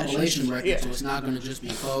 It's a compilation record, so it's not gonna just be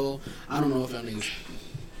Cole. I don't know if y'all niggas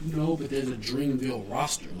know, but there's a Dreamville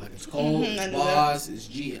roster. Like, it's Cole, it's Boz, it's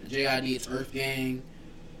JID, it's Earth Gang.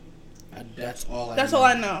 That's all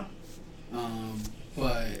I know.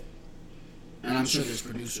 But, and I'm sure there's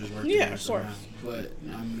producers working there somehow. But,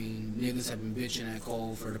 I mean, niggas have been bitching at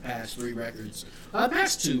Cole for the past 3 records.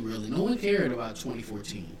 Past 2, really. No one cared about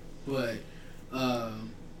 2014. But,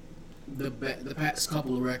 the past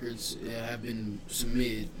couple of records have been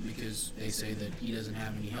submitted because they say that he doesn't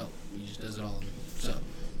have any help. He just does it all himself.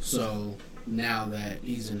 So now that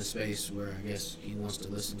he's in a space where I guess he wants to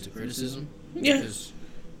listen to criticism, because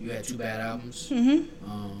you had 2 bad albums. Mm-hmm.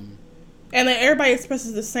 And then everybody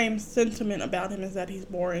expresses the same sentiment about him, is that he's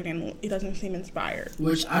boring and he doesn't seem inspired.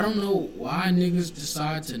 Which I don't know why niggas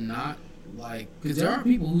decide to not like, because there are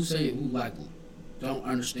people who don't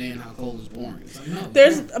understand how Cole is boring. It's like, no,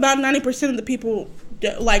 there's about 90% of the people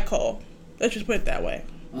like Cole. Let's just put it that way.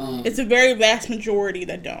 It's a very vast majority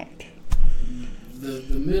that don't.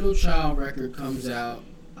 The Middle Child record comes out,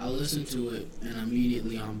 I listen to it, and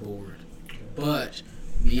immediately I'm bored. But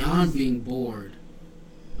beyond being bored,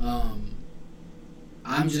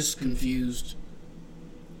 I'm just confused.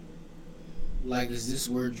 Like, is this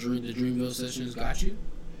where the Dreamville sessions got you?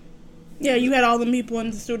 Yeah, you had all the people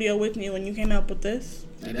in the studio with you when you came up with this.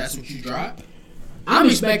 And that's what you dropped? I'm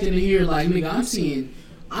expecting to hear, like, nigga, I'm seeing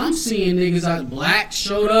niggas out. Black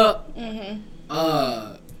showed up.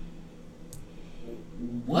 Mm-hmm.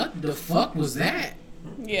 What the fuck was that?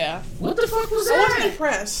 Yeah. What the fuck was that? I wasn't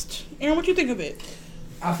impressed. Aaron, what you think of it?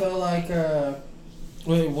 I felt like,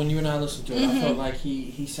 when you and I listened to it, I felt like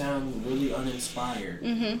he sounded really uninspired.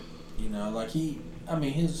 Mm-hmm. You know, like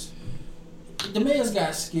the man's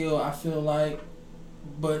got skill, I feel like,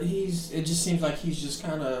 but it just seems like he's just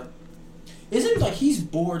kind of, it seems like he's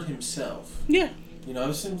bored himself. Yeah. You know,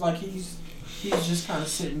 it seems like he's just kind of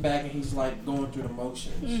sitting back and he's like going through the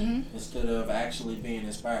motions instead of actually being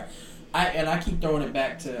inspired. I keep throwing it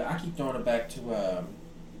back to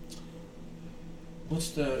what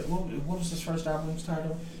was his first album's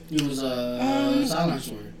title? It was Silent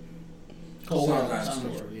Story.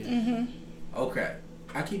 Silent Story. Yeah. Mm-hmm. Okay.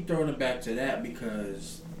 I keep throwing it back to that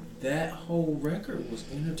because that whole record was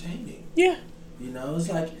entertaining. Yeah. You know, it's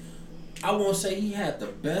like, I won't say he had the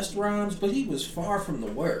best rhymes, but he was far from the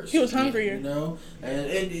worst. He was hungrier. You know? And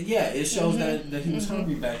it shows that he was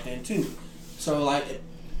hungry back then, too. So, like,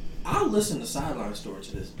 I'll listen to Sideline Story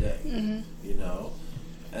to this day. Mm-hmm. You know?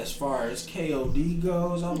 As far as KOD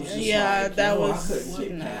goes, I was just I couldn't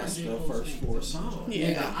get past the first 4 songs.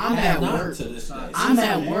 Yeah, I'm at work. To this day. I'm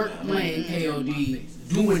at work playing KOD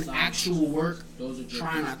doing actual work,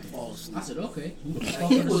 trying not to fall asleep. I said, okay.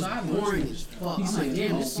 It was boring as fuck. I'm like,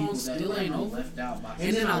 damn, this song still ain't over.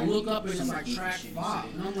 And then I look up and it's like track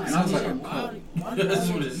 5. And I'm like, why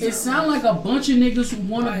it sounds like a bunch of niggas who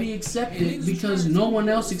want to be accepted because no one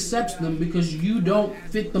else accepts them because you don't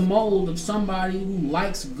fit the mold of somebody who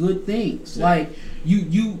likes good things. Like,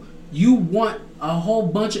 you want a whole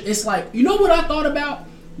bunch of... It's like, you know what I thought about?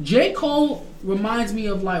 J. Cole reminds me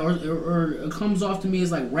of like, or comes off to me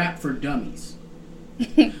as like rap for dummies.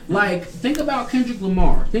 Like, think about Kendrick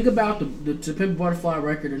Lamar. Think about the To Pimp a Butterfly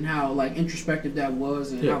record and how like introspective that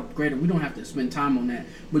was and how great. We don't have to spend time on that,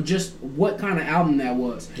 but just what kind of album that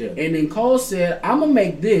was. Yeah. And then Cole said, "I'm gonna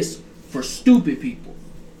make this for stupid people."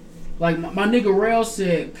 Like my nigga Rail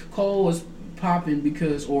said, Cole was popping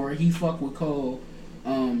because, or he fucked with Cole.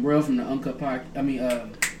 Rail from the Uncut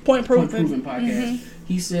Point Proven podcast. Mm-hmm.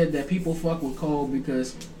 He said that people fuck with Cole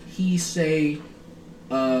because he say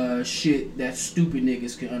shit that stupid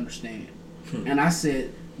niggas can understand. And I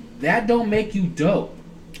said, that don't make you dope.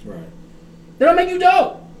 Right. That don't make you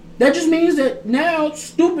dope. That just means that now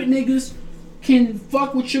stupid niggas can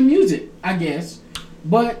fuck with your music, I guess.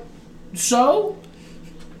 But so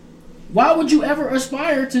why would you ever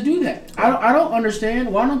aspire to do that? I don't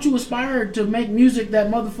understand. Why don't you aspire to make music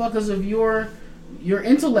that motherfuckers of your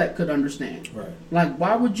intellect could understand? Right. Like,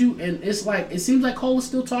 why would you? And it's like, it seems like Cole is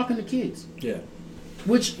still talking to kids. Yeah.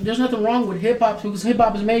 Which, there's nothing wrong with hip-hop, because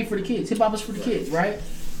hip-hop is made for the kids. Hip-hop is for the kids, right?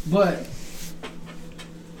 But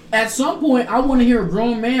at some point, I want to hear a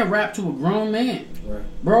grown man rap to a grown man. Right.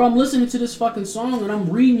 Bro, I'm listening to this fucking song, and I'm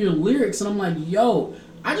reading your lyrics, and I'm like, yo,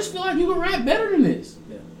 I just feel like you can rap better than this.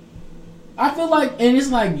 Yeah. I feel like, and it's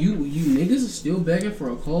like, you niggas are still begging for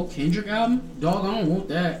a Cole Kendrick album? Dog, I don't want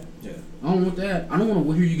that. Yeah. I don't want that. I don't want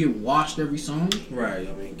to hear you get washed every song. Right.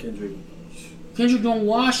 I mean, Kendrick don't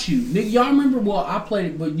wash you. Nigga, y'all remember, well, I played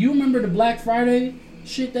it, but you remember the Black Friday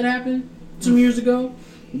shit that happened some years ago?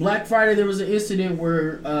 Black Friday, there was an incident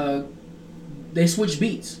where they switched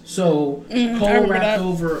beats. So Cole rapped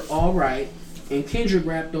over All Right, and Kendrick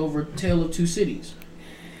rapped over Tale of Two Cities.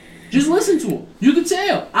 Just listen to him. You can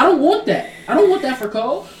tell. I don't want that. I don't want that for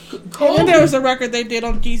Cole. And there was a record they did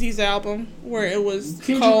on Jeezy's album where it was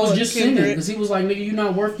Kendrick Cole was just singing because he was like, "Nigga, you're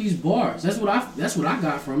not worth these bars." That's what I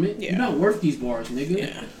got from it. Yeah. You're not worth these bars, nigga.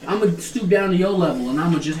 Yeah. I'm gonna stoop down to your level and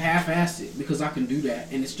I'm gonna just half-ass it because I can do that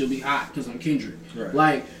and it still be hot because I'm Kendrick. Right.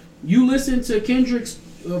 Like, you listen to Kendrick's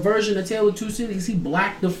version of Tale of Two Cities, he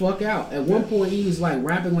blacked the fuck out. At one point, he was like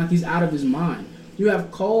rapping like he's out of his mind. You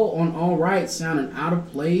have Cole on All Right sounding out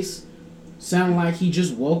of place. Sounding like he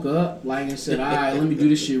just woke up, like, and said, "Alright, let me do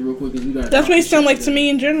this shit real quick." Cause we got. That's what he sound like to me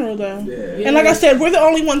in general, though. Yeah. And like I said, we're the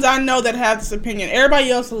only ones I know that have this opinion. Everybody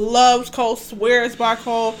else loves Cole, swears by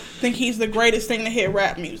Cole, think he's the greatest thing to hit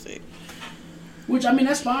rap music. Which, I mean,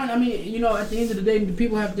 that's fine. I mean, you know, at the end of the day,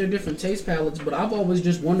 people have their different taste palettes. But I've always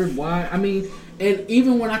just wondered why. I mean, and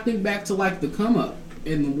even when I think back to like the come up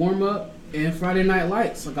and the warm up and Friday Night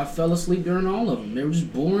Lights, like I fell asleep during all of them. They were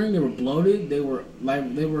just boring. They were bloated. They were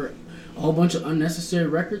a whole bunch of unnecessary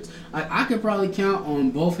records. I could probably count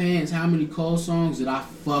on both hands how many Cole songs that I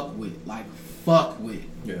fuck with.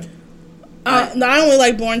 Yeah. I only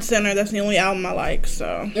like Born Sinner. That's the only album I like.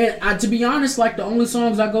 So. And to be honest, like the only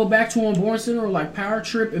songs I go back to on Born Sinner are like Power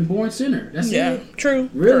Trip and Born Sinner. That's it. True.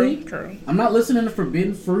 Really? True. I'm not listening to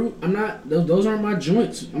Forbidden Fruit. I'm not. Those aren't my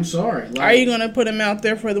joints. I'm sorry. Like, are you gonna put him out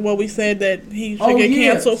there for what we said that he should get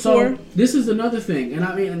canceled for? This is another thing, and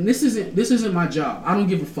I mean, this isn't my job. I don't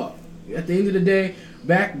give a fuck. At the end of the day,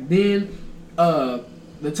 back then,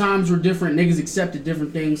 the times were different. Niggas accepted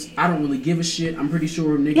different things. I don't really give a shit. I'm pretty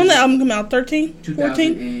sure niggas... When did the album come out? 13?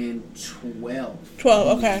 2012.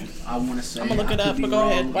 12, okay. I want to say... I'm going to look it up, but go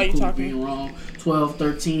ahead while you talking. Being wrong. 12,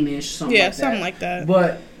 13-ish, something like that. Yeah, something like that.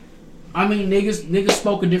 But, I mean, niggas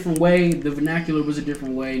spoke a different way. The vernacular was a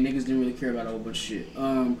different way. Niggas didn't really care about a whole bunch of shit.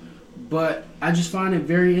 But I just find it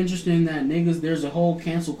very interesting that there's a whole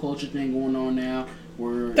cancel culture thing going on now.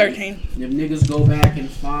 Where 13. If niggas go back and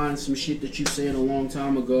find some shit that you said a long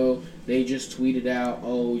time ago, they just tweeted out,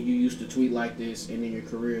 "Oh, you used to tweet like this," and then your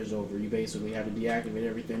career is over. You basically have to deactivate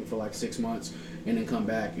everything for like 6 months and then come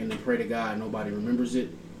back and then pray to God nobody remembers it.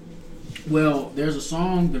 Well, there's a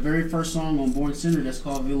song, the very first song on Born Sinner that's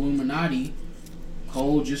called The Illuminati.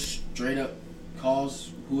 Cole just straight up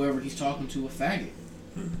calls whoever he's talking to a faggot.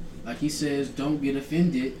 Like he says, "Don't get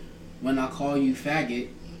offended when I call you faggot.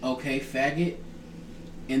 Okay, faggot."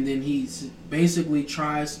 And then he basically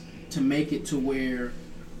tries to make it to where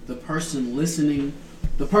the person listening,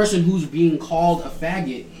 the person who's being called a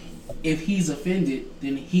faggot, if he's offended,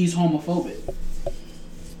 then he's homophobic.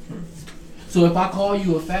 So if I call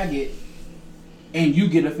you a faggot, and you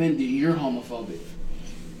get offended, you're homophobic.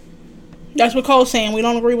 That's what Cole's saying. We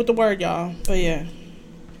don't agree with the word, y'all. But yeah.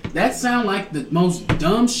 That sound like the most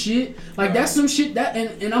dumb shit. Like, that's some shit that...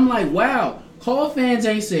 And I'm like, wow, Cole fans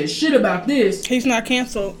ain't said shit about this. He's not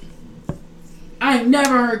canceled. I ain't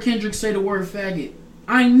never heard Kendrick say the word faggot.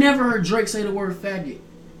 I ain't never heard Drake say the word faggot.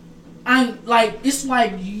 It's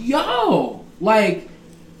like, yo. Like,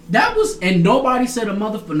 that was... And nobody said a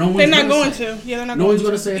motherfucker. No one's They're not going to. Yeah, they're not no going one's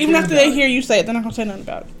going to say Even after they hear you say it, they're not going to say nothing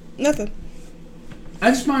about it. Nothing. I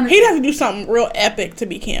just find he'd have to do something real epic to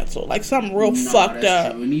be canceled, like something real fucked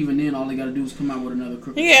up. True. And even then, all they gotta do is come out with another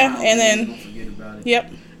crooked smile, and then don't forget about it. Yep.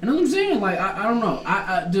 And that's what I'm saying. Like, I don't know.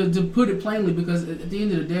 To put it plainly, because at the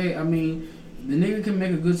end of the day, I mean, the nigga can make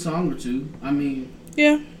a good song or two. I mean,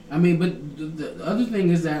 yeah. I mean, but the other thing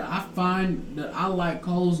is that I find that I like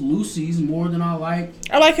Cole's Lucy's more than I like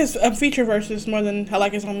his feature verses more than I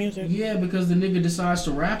like his own music. Yeah, because the nigga decides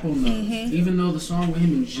to rap on those, even though the song with him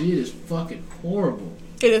and Jid is fucking horrible.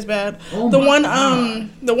 It is bad. Oh the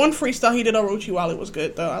one freestyle he did over Uchi Wally was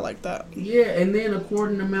good though. I like that. Yeah, and then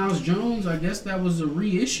according to Mouse Jones, I guess that was a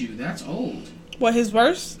reissue. That's old. What, his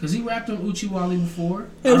verse? Because he rapped on Uchi Wally before.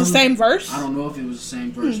 It was the same verse? I don't know if it was the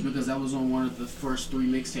same verse because that was on one of the first 3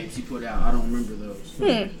 mixtapes he put out. I don't remember those.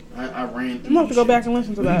 I ran through. I'm gonna have to go back and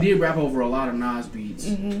listen to that. He did rap over a lot of Nas beats.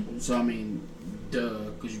 So I mean, duh,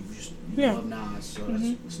 because you just love Nas, so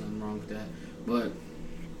there's nothing wrong with that. But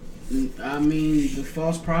I mean, the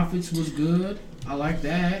False Prophets was good. I like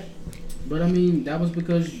that. But I mean, that was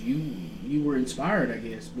because you were inspired, I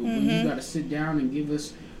guess. But when you got to sit down and give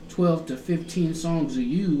us 12 to 15 songs of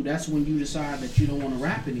you, that's when you decide that you don't want to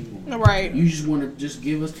rap anymore. Right. You just want to just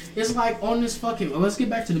give us... It's like on this fucking... Let's get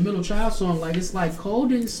back to the Middle Child song. Like, it's like Cole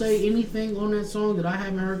didn't say anything on that song that I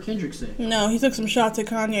haven't heard Kendrick say. No, he took some shots at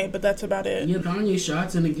Kanye, but that's about it. Yeah, Kanye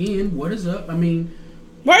shots. And again, what is up? I mean...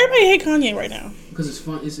 Why everybody hate Kanye right now? Because it's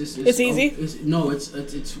fun. It's easy? It's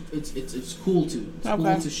cool to. It's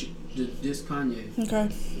cool to diss Kanye. Okay.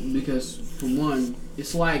 Because, for one,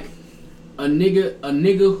 it's like... A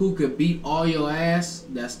nigga who could beat all your ass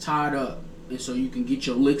that's tied up, and so you can get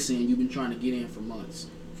your licks in. You've been trying to get in for months,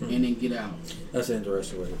 and then get out. That's an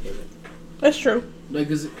interesting way to put it. That's true. Like,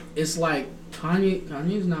 cause it's like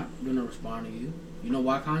Kanye's not gonna respond to you. You know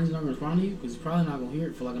why Kanye's not gonna respond to you? Because he's probably not gonna hear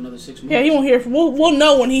it for like another 6 months. Yeah, he won't hear it. We'll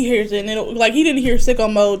know when he hears it, and it'll, like, he didn't hear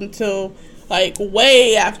Sicko Mode until like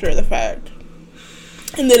way after the fact,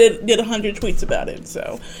 and then it did 100 tweets about it.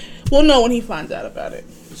 So we'll know when he finds out about it.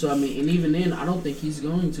 So, I mean, and even then, I don't think he's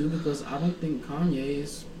going to, because I don't think Kanye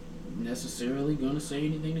is necessarily going to say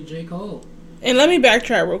anything to J. Cole. And let me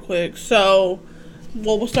backtrack real quick. So,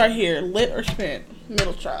 we'll start here. Lit or spent?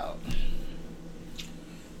 Middle Child.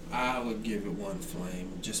 I would give it 1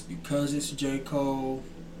 flame, just because it's J. Cole,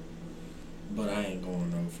 but I ain't going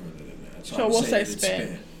no further than that. So we'll say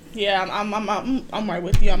spent. Yeah, I'm right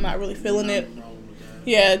with you. I'm not really feeling it.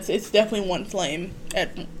 Yeah, it's definitely 1 flame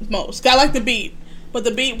at most. I like the beat. But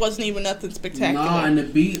the beat wasn't even nothing spectacular. Nah, and the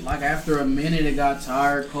beat, like, after a minute, it got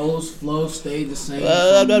tired. Cole's flow stayed the same.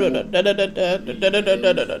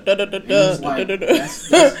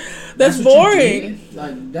 That's boring.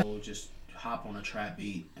 Like, that just hop on a trap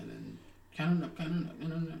beat and then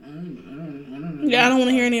yeah, I don't want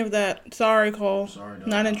to hear any of that. Sorry, Cole. Sorry, dog.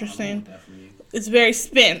 Not interesting. It's very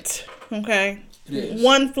spent. Okay. It is.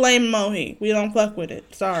 1 flame mohi. We don't fuck with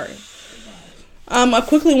it. Sorry. I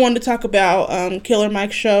quickly wanted to talk about Killer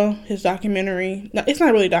Mike's show, his documentary. No, it's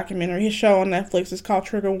not really a documentary. His show on Netflix is called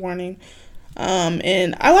Trigger Warning.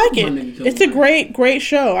 And I like it. It's a great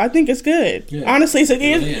show. I think it's good. Yeah. Honestly,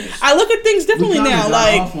 I look at things differently now.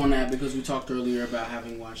 Like, off on that because we talked earlier about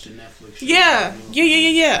having watched the Netflix show. Yeah.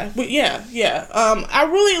 I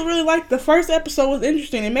really liked the first episode. Was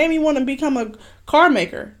interesting. It made me want to become a car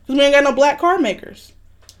maker because we ain't got no black car makers.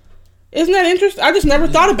 Isn't that interesting? I just never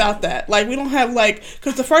thought about that. Like, we don't have, like...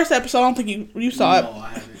 Because the first episode, I don't think you saw it. No, I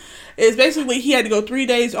haven't. It's basically he had to go 3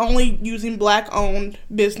 days only using black-owned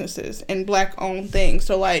businesses and black-owned things.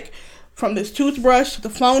 So, like, from this toothbrush to the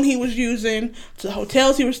phone he was using to the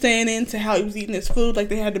hotels he was staying in to how he was eating his food. Like,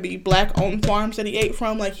 they had to be black-owned farms that he ate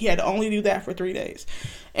from. Like, he had to only do that for 3 days.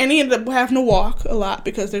 And he ended up having to walk a lot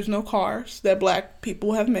because there's no cars that black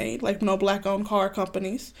people have made, like no black-owned car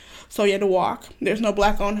companies. So he had to walk. There's no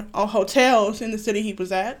black-owned hotels in the city he was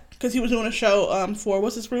at because he was doing a show for,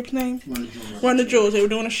 what's his group's name? Run the Jewels. They were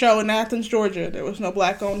doing a show in Athens, Georgia. There was no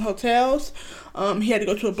black-owned hotels. He had to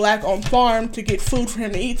go to a black-owned farm to get food for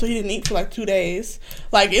him to eat, so he didn't eat for like 2 days.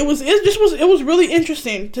 Like, it was really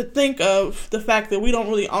interesting to think of the fact that we don't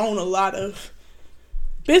really own a lot of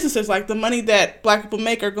businesses. Like the money that black people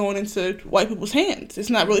make are going into white people's hands. It's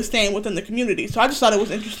not really staying within the community. So I just thought it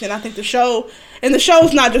was interesting. I think the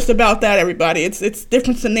show's not just about that, everybody. It's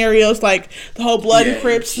different scenarios, like the whole Blood and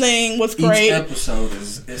Crips thing was great. Each episode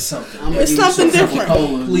is something. It's something different.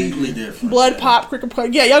 Completely different. Blood Pop, Cricket Pop.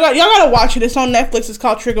 Yeah, y'all gotta watch it. It's on Netflix. It's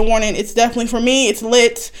called Trigger Warning. It's definitely, for me, it's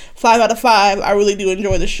lit. 5 out of 5. I really do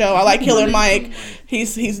enjoy the show. I like Killer Mike.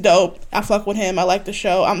 He's dope. I fuck with him. I like the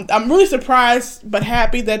show. I'm really surprised but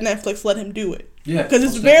happy that Netflix let him do it. Yeah, because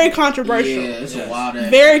it's very controversial. Yeah, it's a wild ass.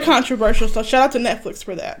 Very controversial. So shout out to Netflix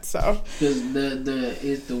for that. So because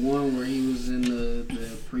it's the one where he was in the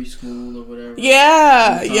preschool or whatever.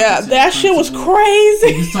 Yeah, that shit was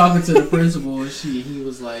crazy. He was talking to the principal and he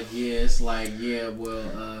was like,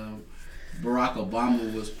 Barack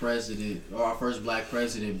Obama was president, or our first black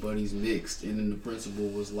president, but he's mixed. And then the principal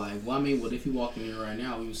was like, well, I mean, what if he walked in here right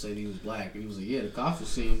now, we would say he was black. And he was like, yeah, the cops will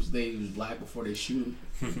see him say he was black before they shoot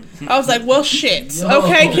him. I was like, well, shit.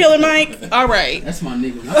 Okay, Killer Mike. All right. That's my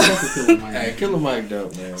nigga. I fuck with Killer Mike. Hey, Killer Mike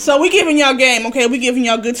dope, man. So we giving y'all game, okay? We giving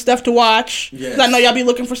y'all good stuff to watch. Yes. 'Cause I know y'all be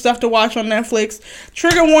looking for stuff to watch on Netflix.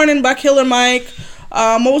 Trigger Warning by Killer Mike.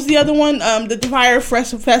 What was the other one? The Fire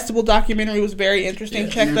Festival documentary was very interesting.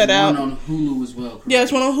 Check that out. One on Hulu as well. Correct? Yeah,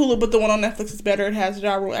 it's one on Hulu, but the one on Netflix is better. It has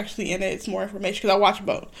Ja Rule actually in it. It's more information because I watch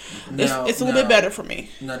both. It's a little bit better for me.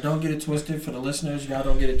 Now, don't get it twisted for the listeners. Y'all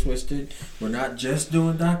don't get it twisted. We're not just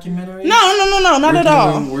doing documentaries. No, not at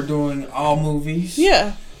all. We're doing all movies.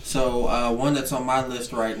 Yeah. So one that's on my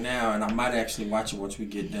list right now, and I might actually watch it once we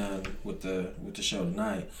get done with the show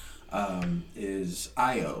tonight, is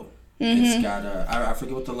I.O. Mm-hmm. It's got I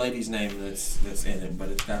forget what the lady's name that's in it, but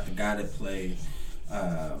it's got the guy that played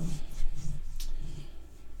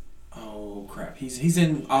oh crap, he's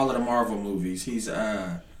in all of the Marvel movies. He's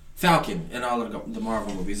Falcon in all of the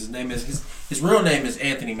Marvel movies. His name is his real name is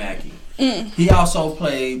Anthony Mackie. He also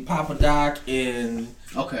played Papa Doc in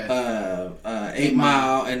 8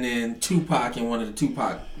 Mile, and then Tupac in one of the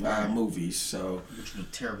Tupac movies. So which was a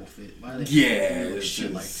terrible fit. Why they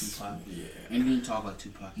shit like Tupac. Yeah. And he didn't talk like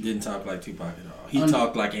Tupac. Didn't talk like Tupac at all. He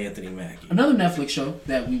talked like Anthony Mackie. Another Netflix show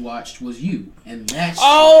that we watched was You, and that's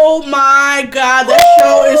oh my god, that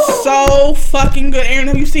show is so fucking good. Aaron,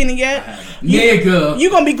 have you seen it yet? Nigga,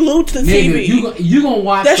 you gonna be glued to the TV. You gonna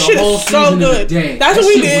watch that the shit whole is so good. Day. That's what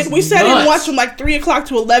we did. We sat and watched from like 3 o'clock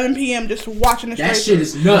to 11 p.m. just watching the show. That shit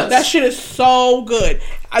is nuts. That shit is so good.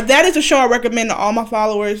 That is a show I recommend to all my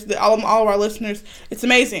followers, all of our listeners. It's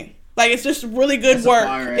amazing. Like, it's just really good work.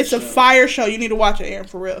 It's a fire show. You need to watch it, Aaron,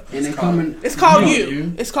 for real. And it's called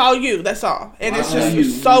You. It's called You. That's all. And it's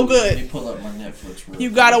just so good. Let me pull up my Netflix. You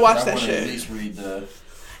gotta watch that shit. At least read the.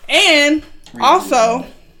 And also,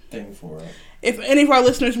 thing for it. If any of our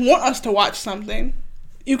listeners want us to watch something,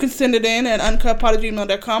 you can send it in at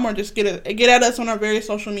uncutpod@gmail.com or just get at us on our various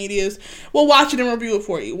social medias. We'll watch it and review it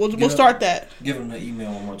for you. We'll start that. Give them the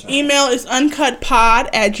email one more time. Email is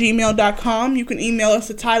uncutpod@gmail.com. You can email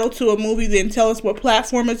us a title to a movie, then tell us what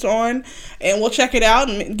platform it's on, and we'll check it out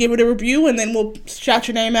and give it a review, and then we'll shout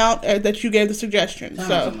your name out that you gave the suggestion.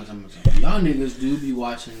 So y'all niggas do be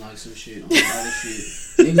watching like some shit on other shit.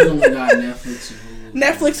 Niggas only got Netflix and Hulu.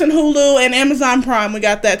 Netflix and Hulu and Amazon Prime, we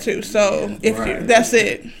got that too. So that's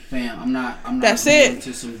it. Fam, I'm not that's going it.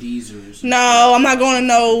 to some Deezers. No, I'm not going to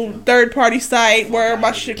no third party site where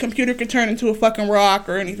my computer could turn into a fucking rock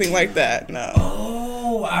or anything like that. No.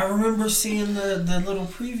 Oh, I remember seeing the little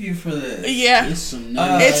preview for this. Yeah,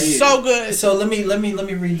 it's so good. So let me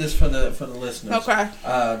read this for the listeners. Okay.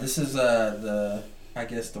 This is the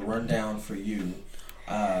rundown for You.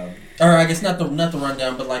 Or I guess not the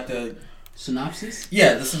rundown, but like the synopsis.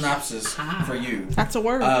 Yeah, the synopsis for You. That's a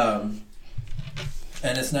word.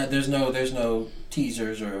 And it's not. There's no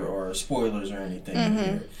teasers or spoilers or anything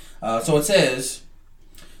here. So it says,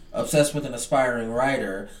 obsessed with an aspiring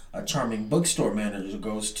writer, a charming bookstore manager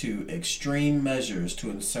goes to extreme measures to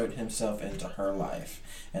insert himself into her life,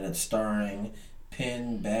 and it's starring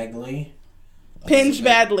Penn Badgley. Penn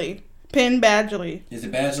Badgley. Is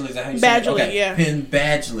it Badgley? Is that how you say it? Badgley, okay. Yeah. Penn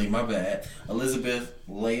Badgley, my bad. Elizabeth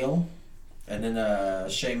Lale, and then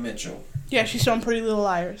Shay Mitchell. Yeah, she's on Pretty Little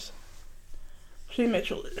Liars. Shay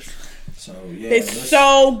Mitchell is. So yeah, it's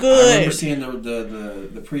so good. I remember seeing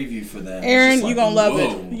the preview for that. Aaron, you're gonna love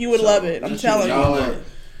it. You would love it. I'm telling you.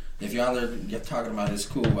 If y'all are talking about it's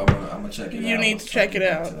cool, I'm gonna check it out. You need to check it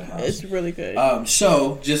out. It's really good.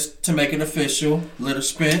 So just to make it official, Lit or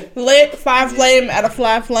Spent. Lit 5 flame out of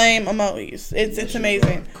 5 flame emojis. It's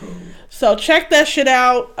amazing. Cool. So check that shit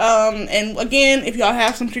out. And again, if y'all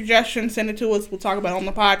have some suggestions, send it to us. We'll talk about it on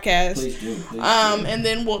the podcast. Please do. And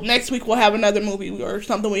then next week we'll have another movie or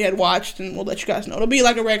something we had watched, and we'll let you guys know. It'll be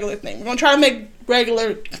like a regular thing. We're gonna try to make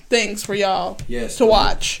regular things for y'all to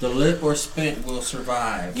watch. The lit or spent will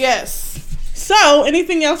survive. Yes. So,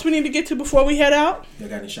 anything else we need to get to before we head out? You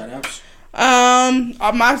got any shout outs?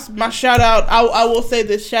 My shout out, I will say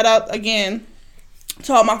this, shout out again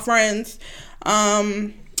to all my friends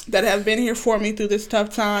that have been here for me through this tough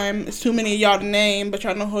time. It's too many of y'all to name, but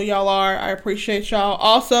y'all know who y'all are. I appreciate y'all.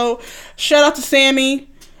 Also, shout out to Sammy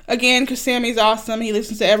again, because Sammy's awesome. He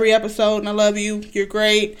listens to every episode, and I love you. You're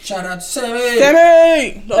great. Shout out to Sammy.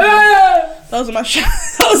 Sammy! Those are my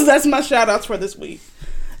that's my shout outs for this week.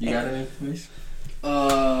 You got any, please?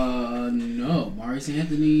 No.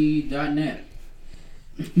 MauriceAnthony.net.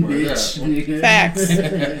 Bitch. Facts.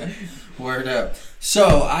 Word up.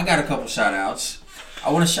 So, I got a couple shout outs.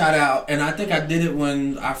 I want to shout out, and I think I did it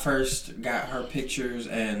when I first got her pictures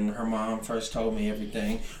and her mom first told me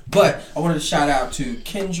everything. But I wanted to shout out to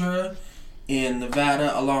Kendra in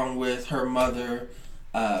Nevada along with her mother,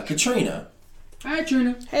 Katrina. Hi,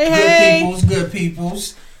 Trina. Hey, Good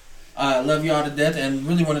peoples. Love y'all to death, and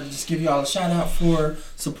really wanted to just give y'all a shout out for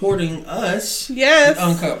supporting us. Yes. The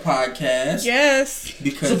Uncut Podcast. Yes.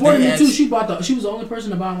 Because supporting me too. She was the only person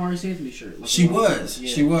to buy a Maurice Anthony shirt. She was.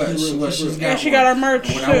 She got our merch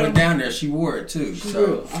and when too. I went down there, she wore it too.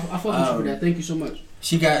 So I fuck with you for that. Thank you so much.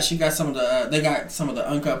 She got some of the. They got some of the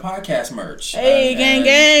Uncut Podcast merch. Hey,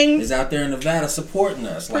 gang. Is out there in Nevada supporting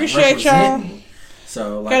us. Appreciate y'all.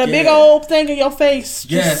 So got a big old thing in your face.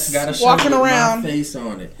 Yes, got a shirt walking with around my face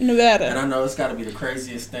on it. Nevada. And I know it's got to be the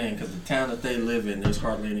craziest thing because the town that they live in, there's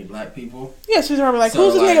hardly any black people. Yeah, she's probably like,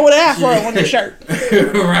 who's this nigga with an afro on his shirt?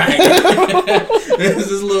 Right.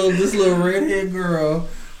 this little redhead girl,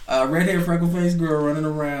 redhead freckle faced girl running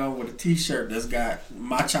around with a T-shirt that's got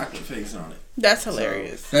my chocolate face on it. That's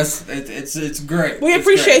hilarious. So it's great. We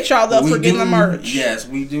appreciate y'all though for getting the merch. Yes,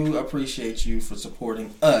 we do appreciate you for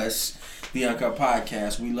supporting us. The Uncut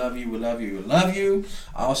Podcast. We love you. We love you. We love you.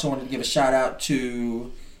 I also wanted to give a shout out to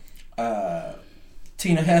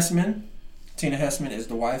Tina Hessman. Tina Hessman is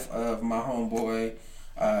the wife of my homeboy.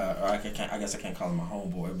 I guess I can't call him my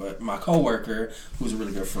homeboy, but my coworker, who's a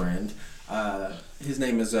really good friend. His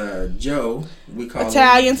name is Joe. We call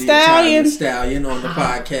Italian him Stallion. Italian Stallion on the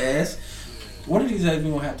podcast. One of these days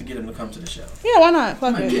we're gonna have to get him to come to the show. Yeah, why not?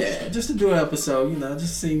 Fuck it. Yeah, just to do an episode.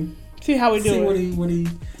 Just see how we do it.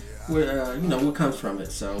 What comes from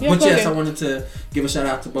it. So, yeah, but yes, I wanted to give a shout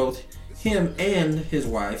out to both him and his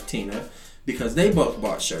wife Tina because they both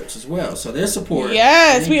bought shirts as well. So their support.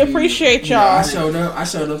 Yes, we appreciate y'all. I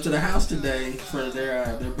showed up to the house today for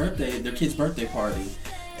their kid's birthday party,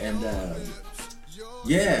 and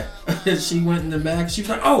she went in the back. She was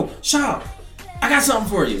like, "Oh, Shaw, I got something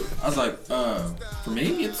for you." I was like, "For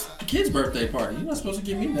me? It's the kid's birthday party. You're not supposed to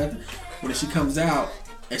give me nothing." When she comes out.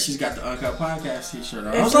 And she's got the Uncut Podcast T-shirt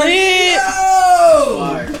on. I was like,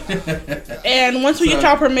 yo! And once we get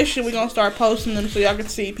y'all permission, we're gonna start posting them so y'all can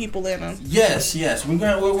see people in them. Yes. We're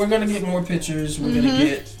gonna get more pictures. We're gonna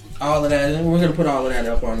get all of that, and we're gonna put all of that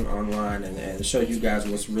up online and show you guys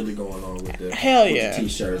what's really going on with the the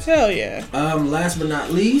T-shirts. Hell yeah. Last but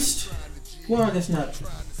not least, well, that's not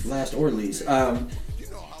last or least.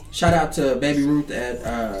 Shout out to Baby Ruth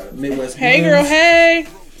at Midwest. Hey, Games. girl. Hey.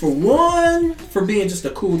 For one, for being just a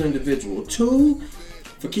cool individual. Two,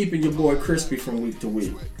 for keeping your boy crispy from week to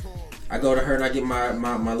week. I go to her and I get my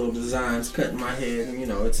little designs cut in my head, and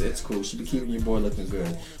it's cool. She be keeping your boy looking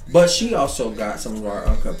good. But she also got some of our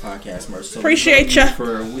Uncut Podcast merch. So appreciate ya.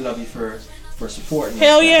 We love you for supporting.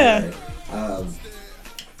 Hell yeah.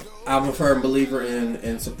 I'm a firm believer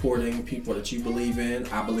in supporting people that you believe in.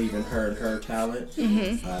 I believe in her and her talent,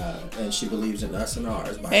 and she believes in us and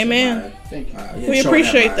ours. Amen. Thank you. We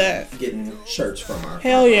appreciate that. Getting shirts from our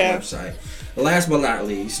website. Last but not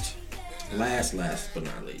least, last but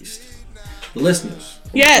not least, the listeners.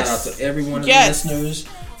 Yes. Shout out to every one of the listeners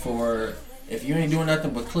for if you ain't doing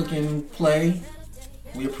nothing but click and play.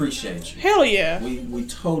 We appreciate you. Hell yeah. We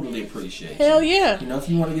totally appreciate you. Hell yeah. If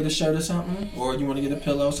you want to get a shirt or something, or you want to get a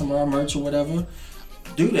pillow, some of our merch or whatever,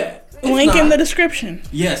 do that. Link in the description.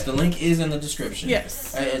 Yes, the link is in the description.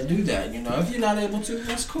 Yes. And do that. If you're not able to,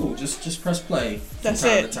 that's cool. Just press play from that's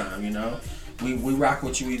time to time, We rock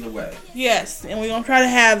with you either way. Yes, and we're going to try to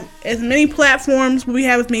have as many platforms. We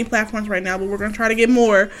have as many platforms right now, but we're going to try to get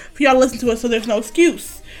more for y'all to listen to us so there's no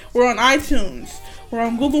excuse. We're on iTunes. We're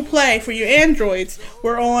on Google Play for your Androids.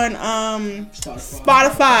 We're on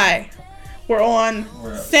Spotify. We're on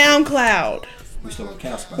SoundCloud. We're still on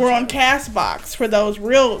Castbox. We're on Castbox for those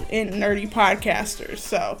real and nerdy podcasters.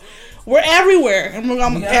 So we're everywhere, and we're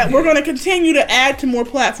gonna continue to add to more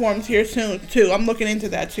platforms here soon too. I'm looking into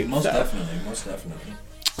that too. Most definitely.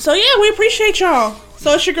 So yeah, we appreciate y'all.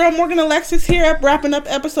 So it's your girl Morgan Alexis here, wrapping up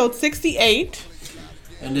episode 68.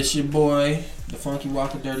 And this your boy, the Funky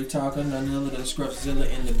Walker Dirty Talker, none other than Scruffzilla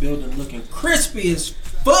in the building, looking crispy as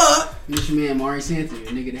fuck. This your man Mari Santa, the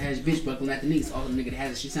nigga that has bitch buckling at the knees. All the nigga that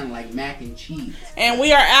has it, she sounded like mac and cheese. And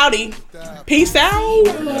we are outie. Peace out.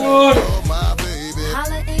 Oh, my baby.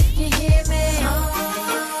 Holla if you hear me.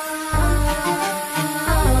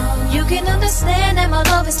 You can understand that my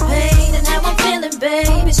love is pain and how I'm feeling,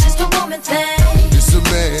 babe. It's just a woman thing. It's a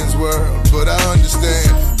man's world, but I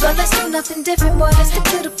understand. But let's do nothing different, boy. Let's stick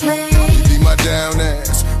to the plan. Be my down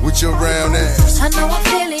ass with your round ass. I know I'm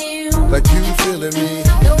feeling you, like you feeling me.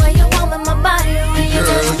 the way you warm my body, the way you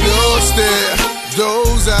Girl, touch me. your stare,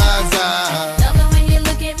 those eyes, Love it when you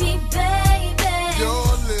look at me, baby. your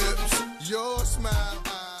lips, your smile.